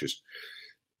business coaches.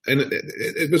 And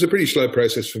it was a pretty slow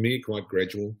process for me, quite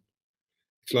gradual.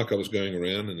 It's like I was going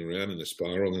around and around in a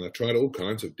spiral, and I tried all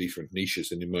kinds of different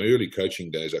niches. And in my early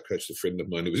coaching days, I coached a friend of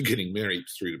mine who was getting married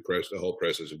through the whole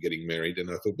process of getting married.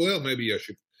 And I thought, well, maybe I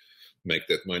should make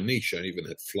that my niche. I even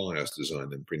had flyers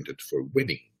designed and printed for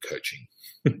wedding coaching.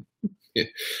 Yeah.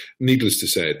 Needless to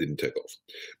say, it didn't take off.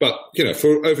 But,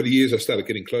 for over the years, I started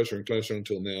getting closer and closer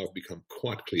until now I've become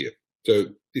quite clear.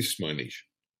 So this is my niche.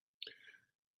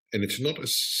 And it's not a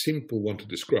simple one to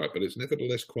describe, but it's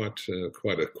nevertheless quite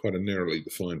a narrowly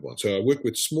defined one. So I work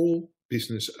with small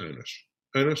business owners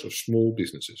of small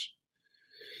businesses,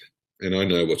 and I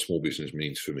know what small business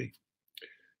means for me.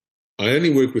 I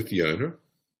only work with the owner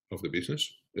of the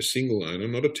business, a single owner,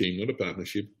 not a team, not a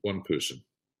partnership, one person.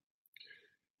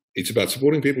 It's about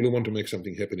supporting people who want to make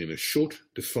something happen in a short,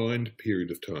 defined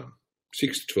period of time,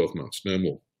 6 to 12 months, no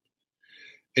more.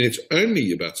 And it's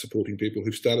only about supporting people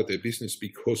who started their business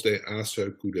because they are so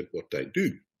good at what they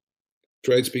do.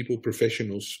 Tradespeople,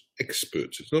 professionals,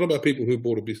 experts. It's not about people who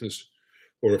bought a business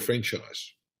or a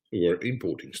franchise, who are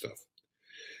importing stuff.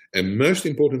 And most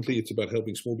importantly, it's about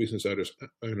helping small business owners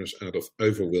out of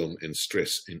overwhelm and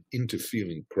stress and into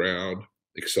feeling proud,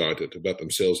 excited about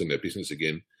themselves and their business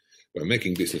again by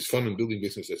making business fun and building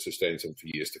business that sustains them for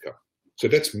years to come. So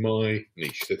that's my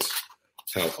niche. That's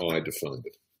how I defined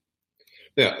it.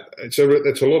 Now, that's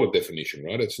a lot of definition,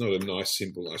 right? It's not a nice,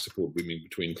 simple, I support women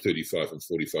between 35 and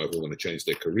 45 who want to change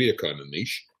their career kind of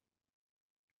niche.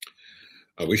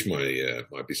 I wish my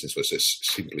business was as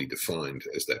simply defined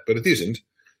as that, but it isn't.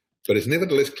 But it's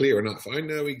nevertheless clear enough. I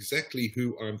know exactly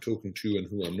who I'm talking to and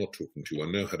who I'm not talking to. I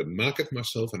know how to market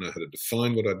myself. I know how to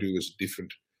define what I do as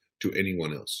different to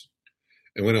anyone else.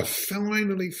 And when I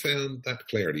finally found that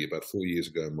clarity about 4 years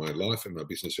ago, my life and my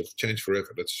business have changed forever.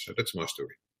 That's my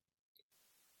story.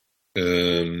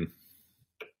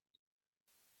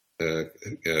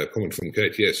 Comment from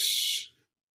Kate. Yes.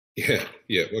 Yeah.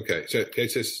 Okay. So Kate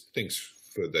says, thanks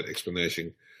for that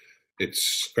explanation.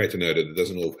 It's great to know that it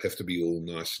doesn't all have to be all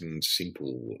nice and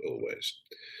simple always.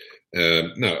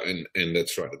 No, and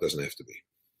that's right. It doesn't have to be.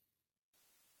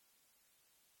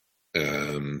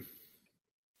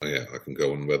 Yeah, I can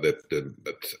go on about that,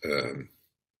 but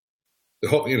the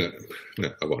whole, no,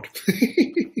 I won't.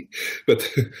 But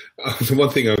the one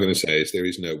thing I'm going to say is there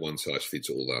is no one size fits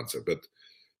all answer. But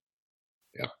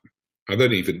yeah, I'm not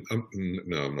going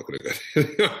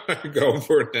to go on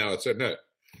for an hour. So no,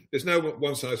 there's no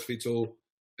one size fits all.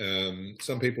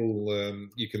 Some people,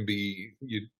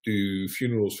 you do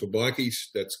funerals for bikies.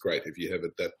 That's great. If you have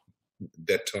it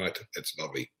that tight, that's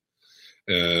lovely.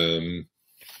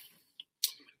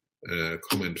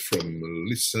 Comment from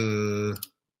Melissa.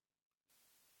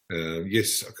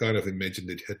 Yes, I kind of imagined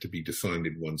it had to be defined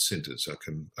in one sentence.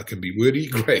 I can be wordy.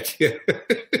 Great. Yeah.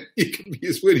 You can be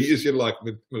as wordy as you like,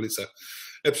 Melissa.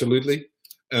 Absolutely.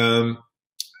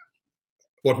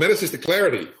 What matters is the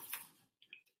clarity.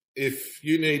 If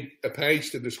you need a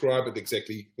page to describe it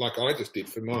exactly like I just did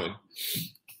for mine,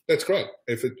 that's great.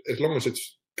 As long as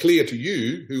it's clear to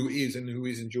you who is and who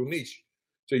isn't your niche.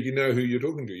 So you know who you're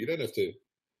talking to. You don't have to.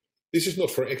 This is not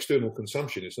for external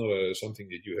consumption. It's not something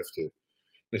that you have to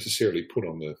necessarily put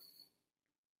on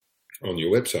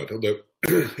your website, although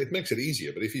it makes it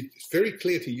easier. But if it's very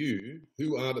clear to you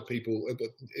who are the people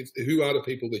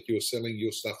that you're selling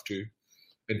your stuff to,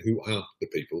 and who aren't the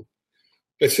people,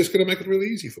 that's just going to make it really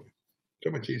easy for you.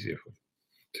 So much easier for you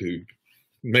to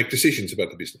make decisions about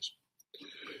the business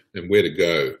and where to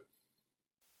go.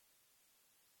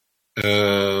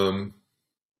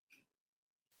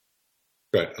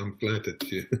 Great. I'm glad that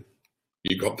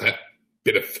you got that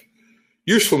bit of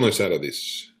usefulness out of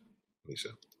this, Lisa.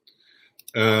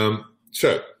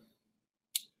 So,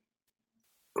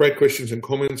 great questions and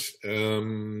comments.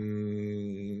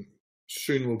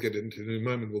 Soon we'll get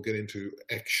into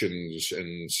actions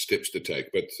and steps to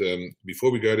take. But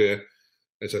before we go there,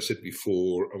 as I said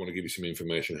before, I want to give you some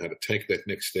information how to take that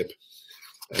next step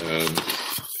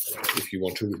if you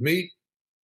want to with me.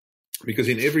 Because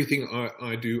in everything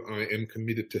I do, I am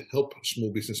committed to help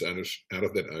small business owners out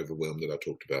of that overwhelm that I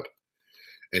talked about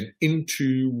and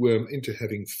into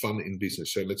having fun in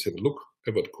business. So let's have a look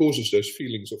at what causes those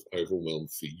feelings of overwhelm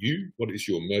for you. What is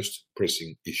your most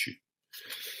pressing issue?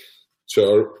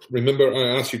 So remember,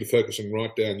 I asked you to focus and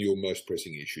write down your most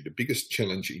pressing issue, the biggest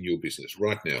challenge in your business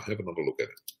right now. Have another look at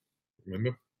it.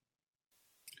 Remember?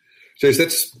 So is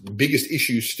that biggest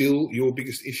issue still your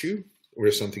biggest issue, or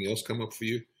has something else come up for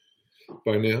you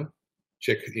by now?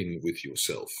 Check in with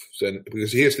yourself. So,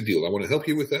 because here's the deal. I want to help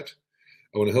you with that.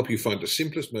 I want to help you find the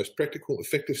simplest, most practical,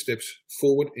 effective steps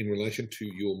forward in relation to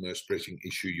your most pressing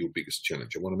issue, your biggest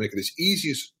challenge. I want to make it as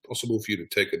easy as possible for you to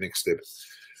take the next step.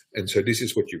 And so this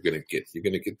is what you're going to get. You're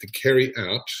going to get to carry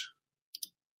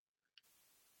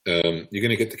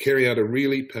out a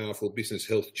really powerful business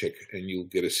health check, and you'll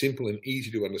get a simple and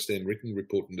easy to understand written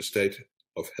report on the state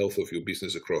of health of your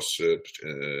business across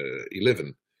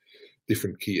 11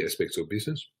 different key aspects of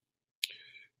business.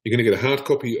 You're going to get a hard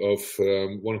copy of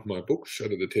one of my books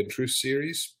out of the 10 Truths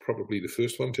series, probably the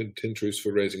first one, 10 Truths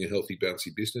for Raising a Healthy,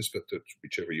 Bouncy Business, but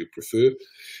whichever you prefer.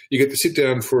 You get to sit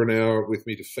down for an hour with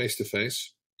me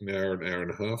face-to-face, an hour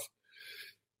and a half,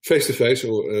 face-to-face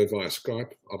or via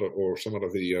Skype or some other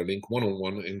video link,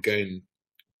 one-on-one, and gain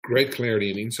great clarity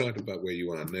and insight about where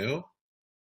you are now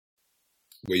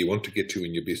where you want to get to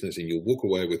in your business, and you'll walk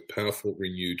away with powerful,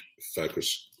 renewed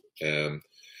focus.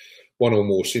 One or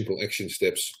more simple action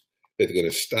steps that are going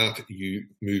to start you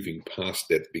moving past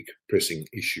that big pressing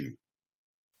issue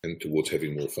and towards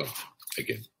having more fun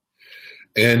again.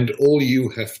 And all you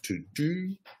have to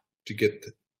do to get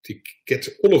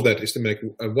all of that is to make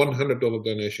a $100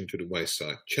 donation to the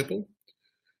Wayside Chapel.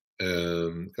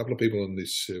 A couple of people on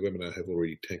this webinar have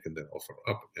already taken that offer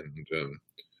up, and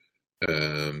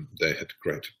they had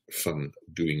great fun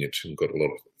doing it and got a lot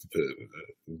of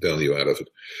value out of it.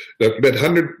 That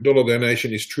 $100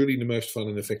 donation is truly the most fun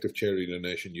and effective charity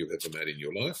donation you've ever made in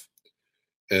your life.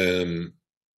 And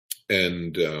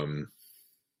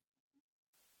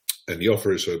the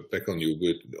offer is back on your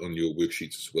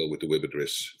worksheets as well with the web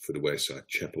address for the Wayside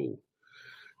Chapel.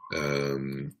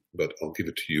 But I'll give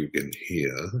it to you again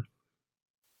here.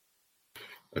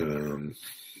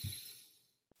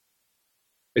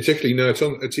 It's actually, no,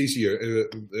 it's easier.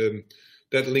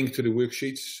 That link to the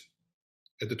worksheets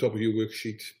at the top of your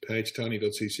worksheet page,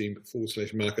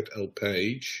 tiny.cc/market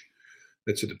page.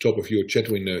 That's at the top of your chat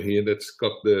window here. That's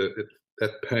got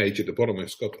that page at the bottom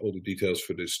has got all the details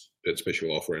for that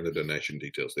special offer and the donation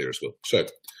details there as well. So,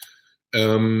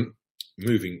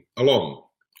 moving along.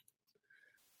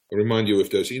 I'll remind you of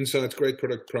those insights. Great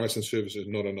product, price, and service is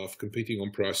not enough. Competing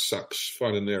on price sucks.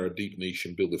 Find a narrow, deep niche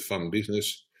and build a fun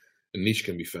business. A niche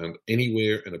can be found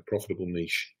anywhere, and a profitable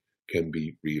niche can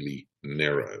be really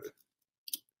narrow.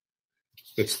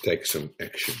 Let's take some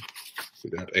action.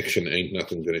 Without action, ain't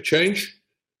nothing going to change.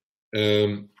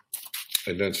 And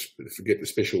don't forget the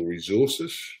special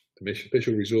resources. The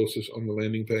special resources on the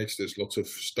landing page. There's lots of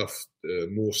stuff,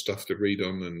 more stuff to read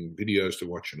on and videos to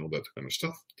watch and all that kind of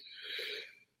stuff.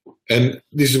 And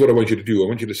this is what I want you to do. I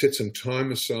want you to set some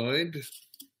time aside.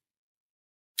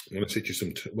 I want you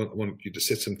to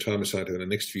set some time aside in the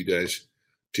next few days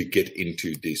to get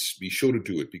into this. Be sure to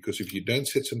do it, because if you don't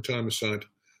set some time aside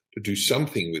to do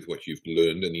something with what you've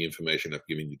learned and the information I've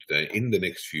given you today in the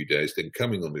next few days, then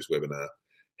coming on this webinar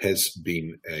has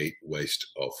been a waste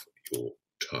of your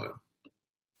time.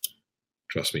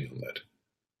 Trust me on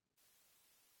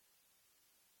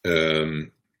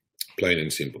that. Plain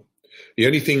and simple. The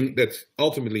only thing that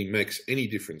ultimately makes any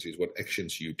difference is what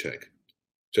actions you take.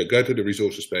 So go to the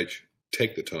resources page,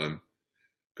 take the time,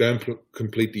 go and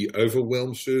complete the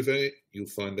Overwhelm survey. You'll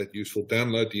find that useful.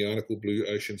 Download the article, Blue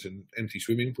Oceans and Empty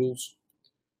Swimming Pools,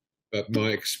 about my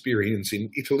experience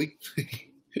in Italy.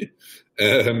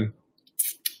 And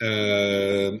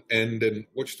then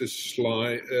watch the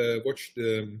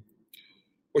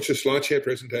SlideShare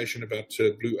presentation about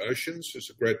Blue Oceans. It's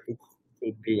a great book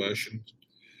called Blue Oceans.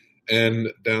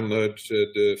 And download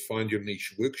the Find Your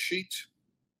Niche worksheet.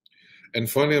 And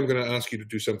finally, I'm going to ask you to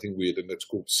do something weird, and that's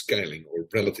called scaling or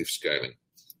relative scaling.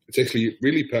 It's actually a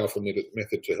really powerful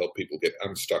method to help people get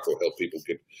unstuck or help people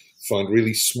find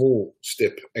really small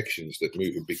step actions that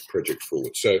move a big project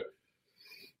forward. So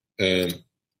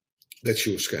that's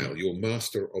your scale, your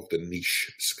master of the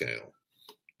niche scale.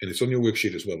 And it's on your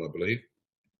worksheet as well, I believe.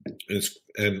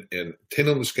 And 10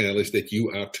 on the scale is that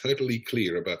you are totally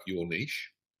clear about your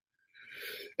niche.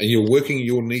 And you're working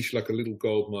your niche like a little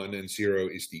gold mine, and 0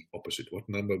 is the opposite. What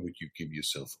number would you give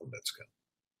yourself on that scale?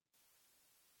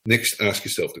 Next, ask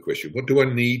yourself the question, what do I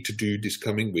need to do this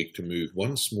coming week to move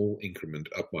one small increment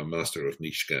up my master of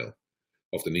niche scale,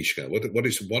 of the niche scale? What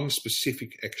is one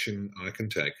specific action I can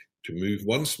take to move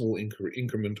one small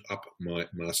increment up my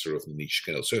master of the niche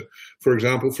scale? So, for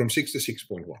example, from 6 to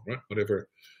 6.1, right? Whatever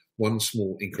one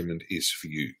small increment is for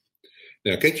you.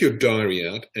 Now, get your diary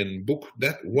out and book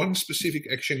that one specific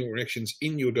action or actions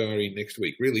in your diary next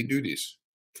week. Really do this.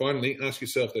 Finally, ask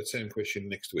yourself that same question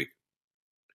next week.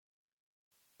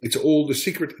 It's all the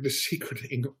secret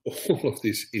in all of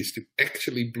this is to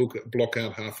actually block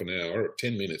out half an hour, or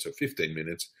 10 minutes, or 15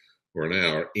 minutes, or an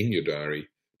hour in your diary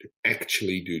to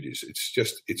actually do this.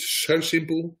 It's so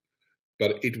simple,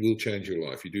 but it will change your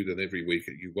life. You do that every week,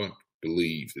 and you won't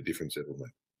believe the difference it will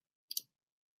make.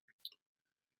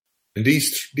 And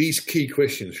these key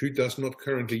questions: who does not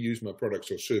currently use my products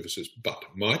or services but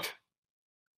might?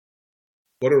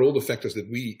 What are all the factors that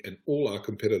we and all our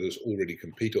competitors already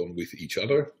compete on with each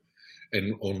other?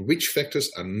 And on which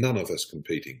factors are none of us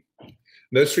competing? And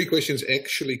those 3 questions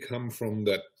actually come from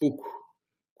that book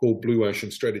called Blue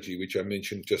Ocean Strategy, which I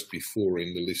mentioned just before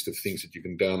in the list of things that you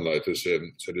can download.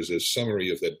 So there's a summary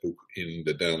of that book in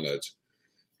the downloads.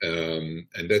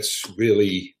 And that's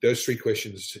really, those 3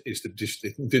 questions is the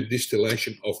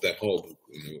distillation of that whole book,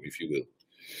 if you will.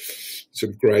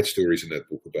 Some great stories in that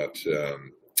book about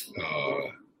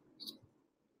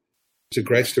It's a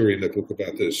great story in the book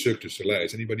about the Cirque du Soleil.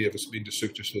 Has anybody ever been to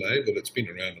Cirque du Soleil? Well, it's been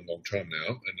around a long time now,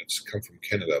 and it's come from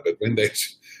Canada. But when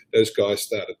those guys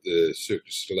started the Cirque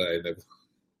du Soleil,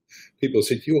 people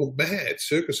said, "You're mad!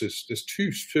 Circuses. There's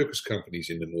 2 circus companies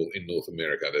in North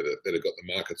America that have got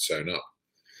the market sewn up,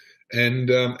 and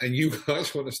you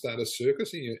guys want to start a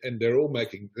circus, and they're not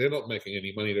making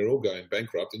any money. They're all going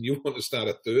bankrupt, and you want to start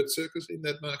a 3rd circus in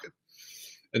that market?"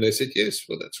 And they said, "Yes,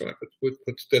 well, that's right,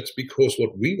 but that's because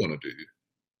what we want to do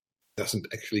doesn't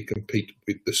actually compete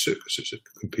with the circuses. It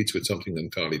competes with something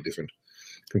entirely different.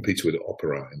 It competes with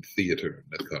opera and theatre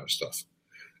and that kind of stuff."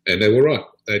 And they were right.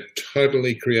 They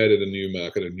totally created a new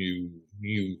market, a new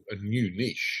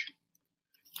niche.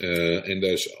 And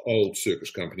those old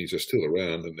circus companies are still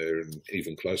around, and they're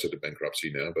even closer to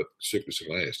bankruptcy now. But Cirque du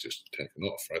Soleil has just taken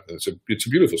off, right? And it's a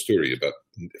beautiful story about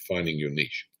finding your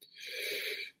niche.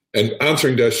 And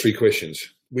answering those 3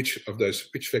 questions, which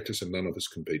vectors are none of us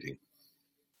competing?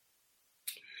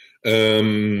 So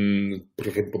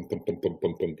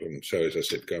as I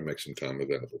said, go make some time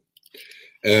available.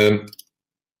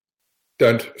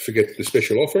 Don't forget the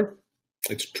special offer.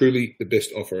 It's truly the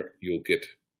best offer you'll get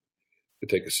to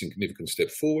take a significant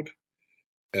step forward.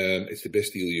 It's the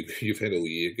best deal you've had all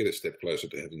year. Get a step closer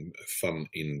to having fun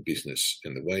in business,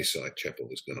 and the Wayside Chapel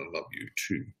is going to love you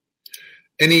too.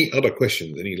 Any other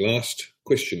questions? Any last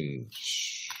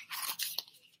questions?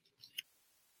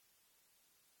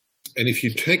 And if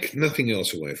you take nothing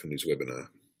else away from this webinar,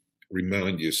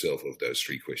 remind yourself of those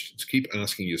 3 questions. Keep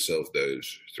asking yourself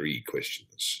those 3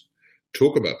 questions.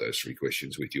 Talk about those 3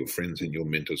 questions with your friends and your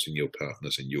mentors and your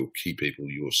partners and your key people,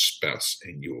 your spouse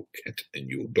and your cat and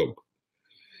your dog.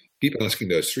 Keep asking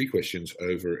those 3 questions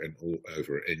over and all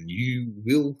over, and you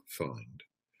will find,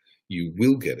 you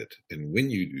will get it. And when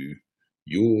you do,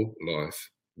 your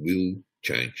life will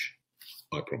change.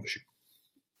 I promise you.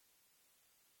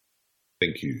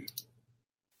 Thank you.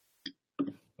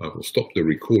 I will stop the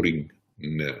recording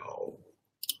now.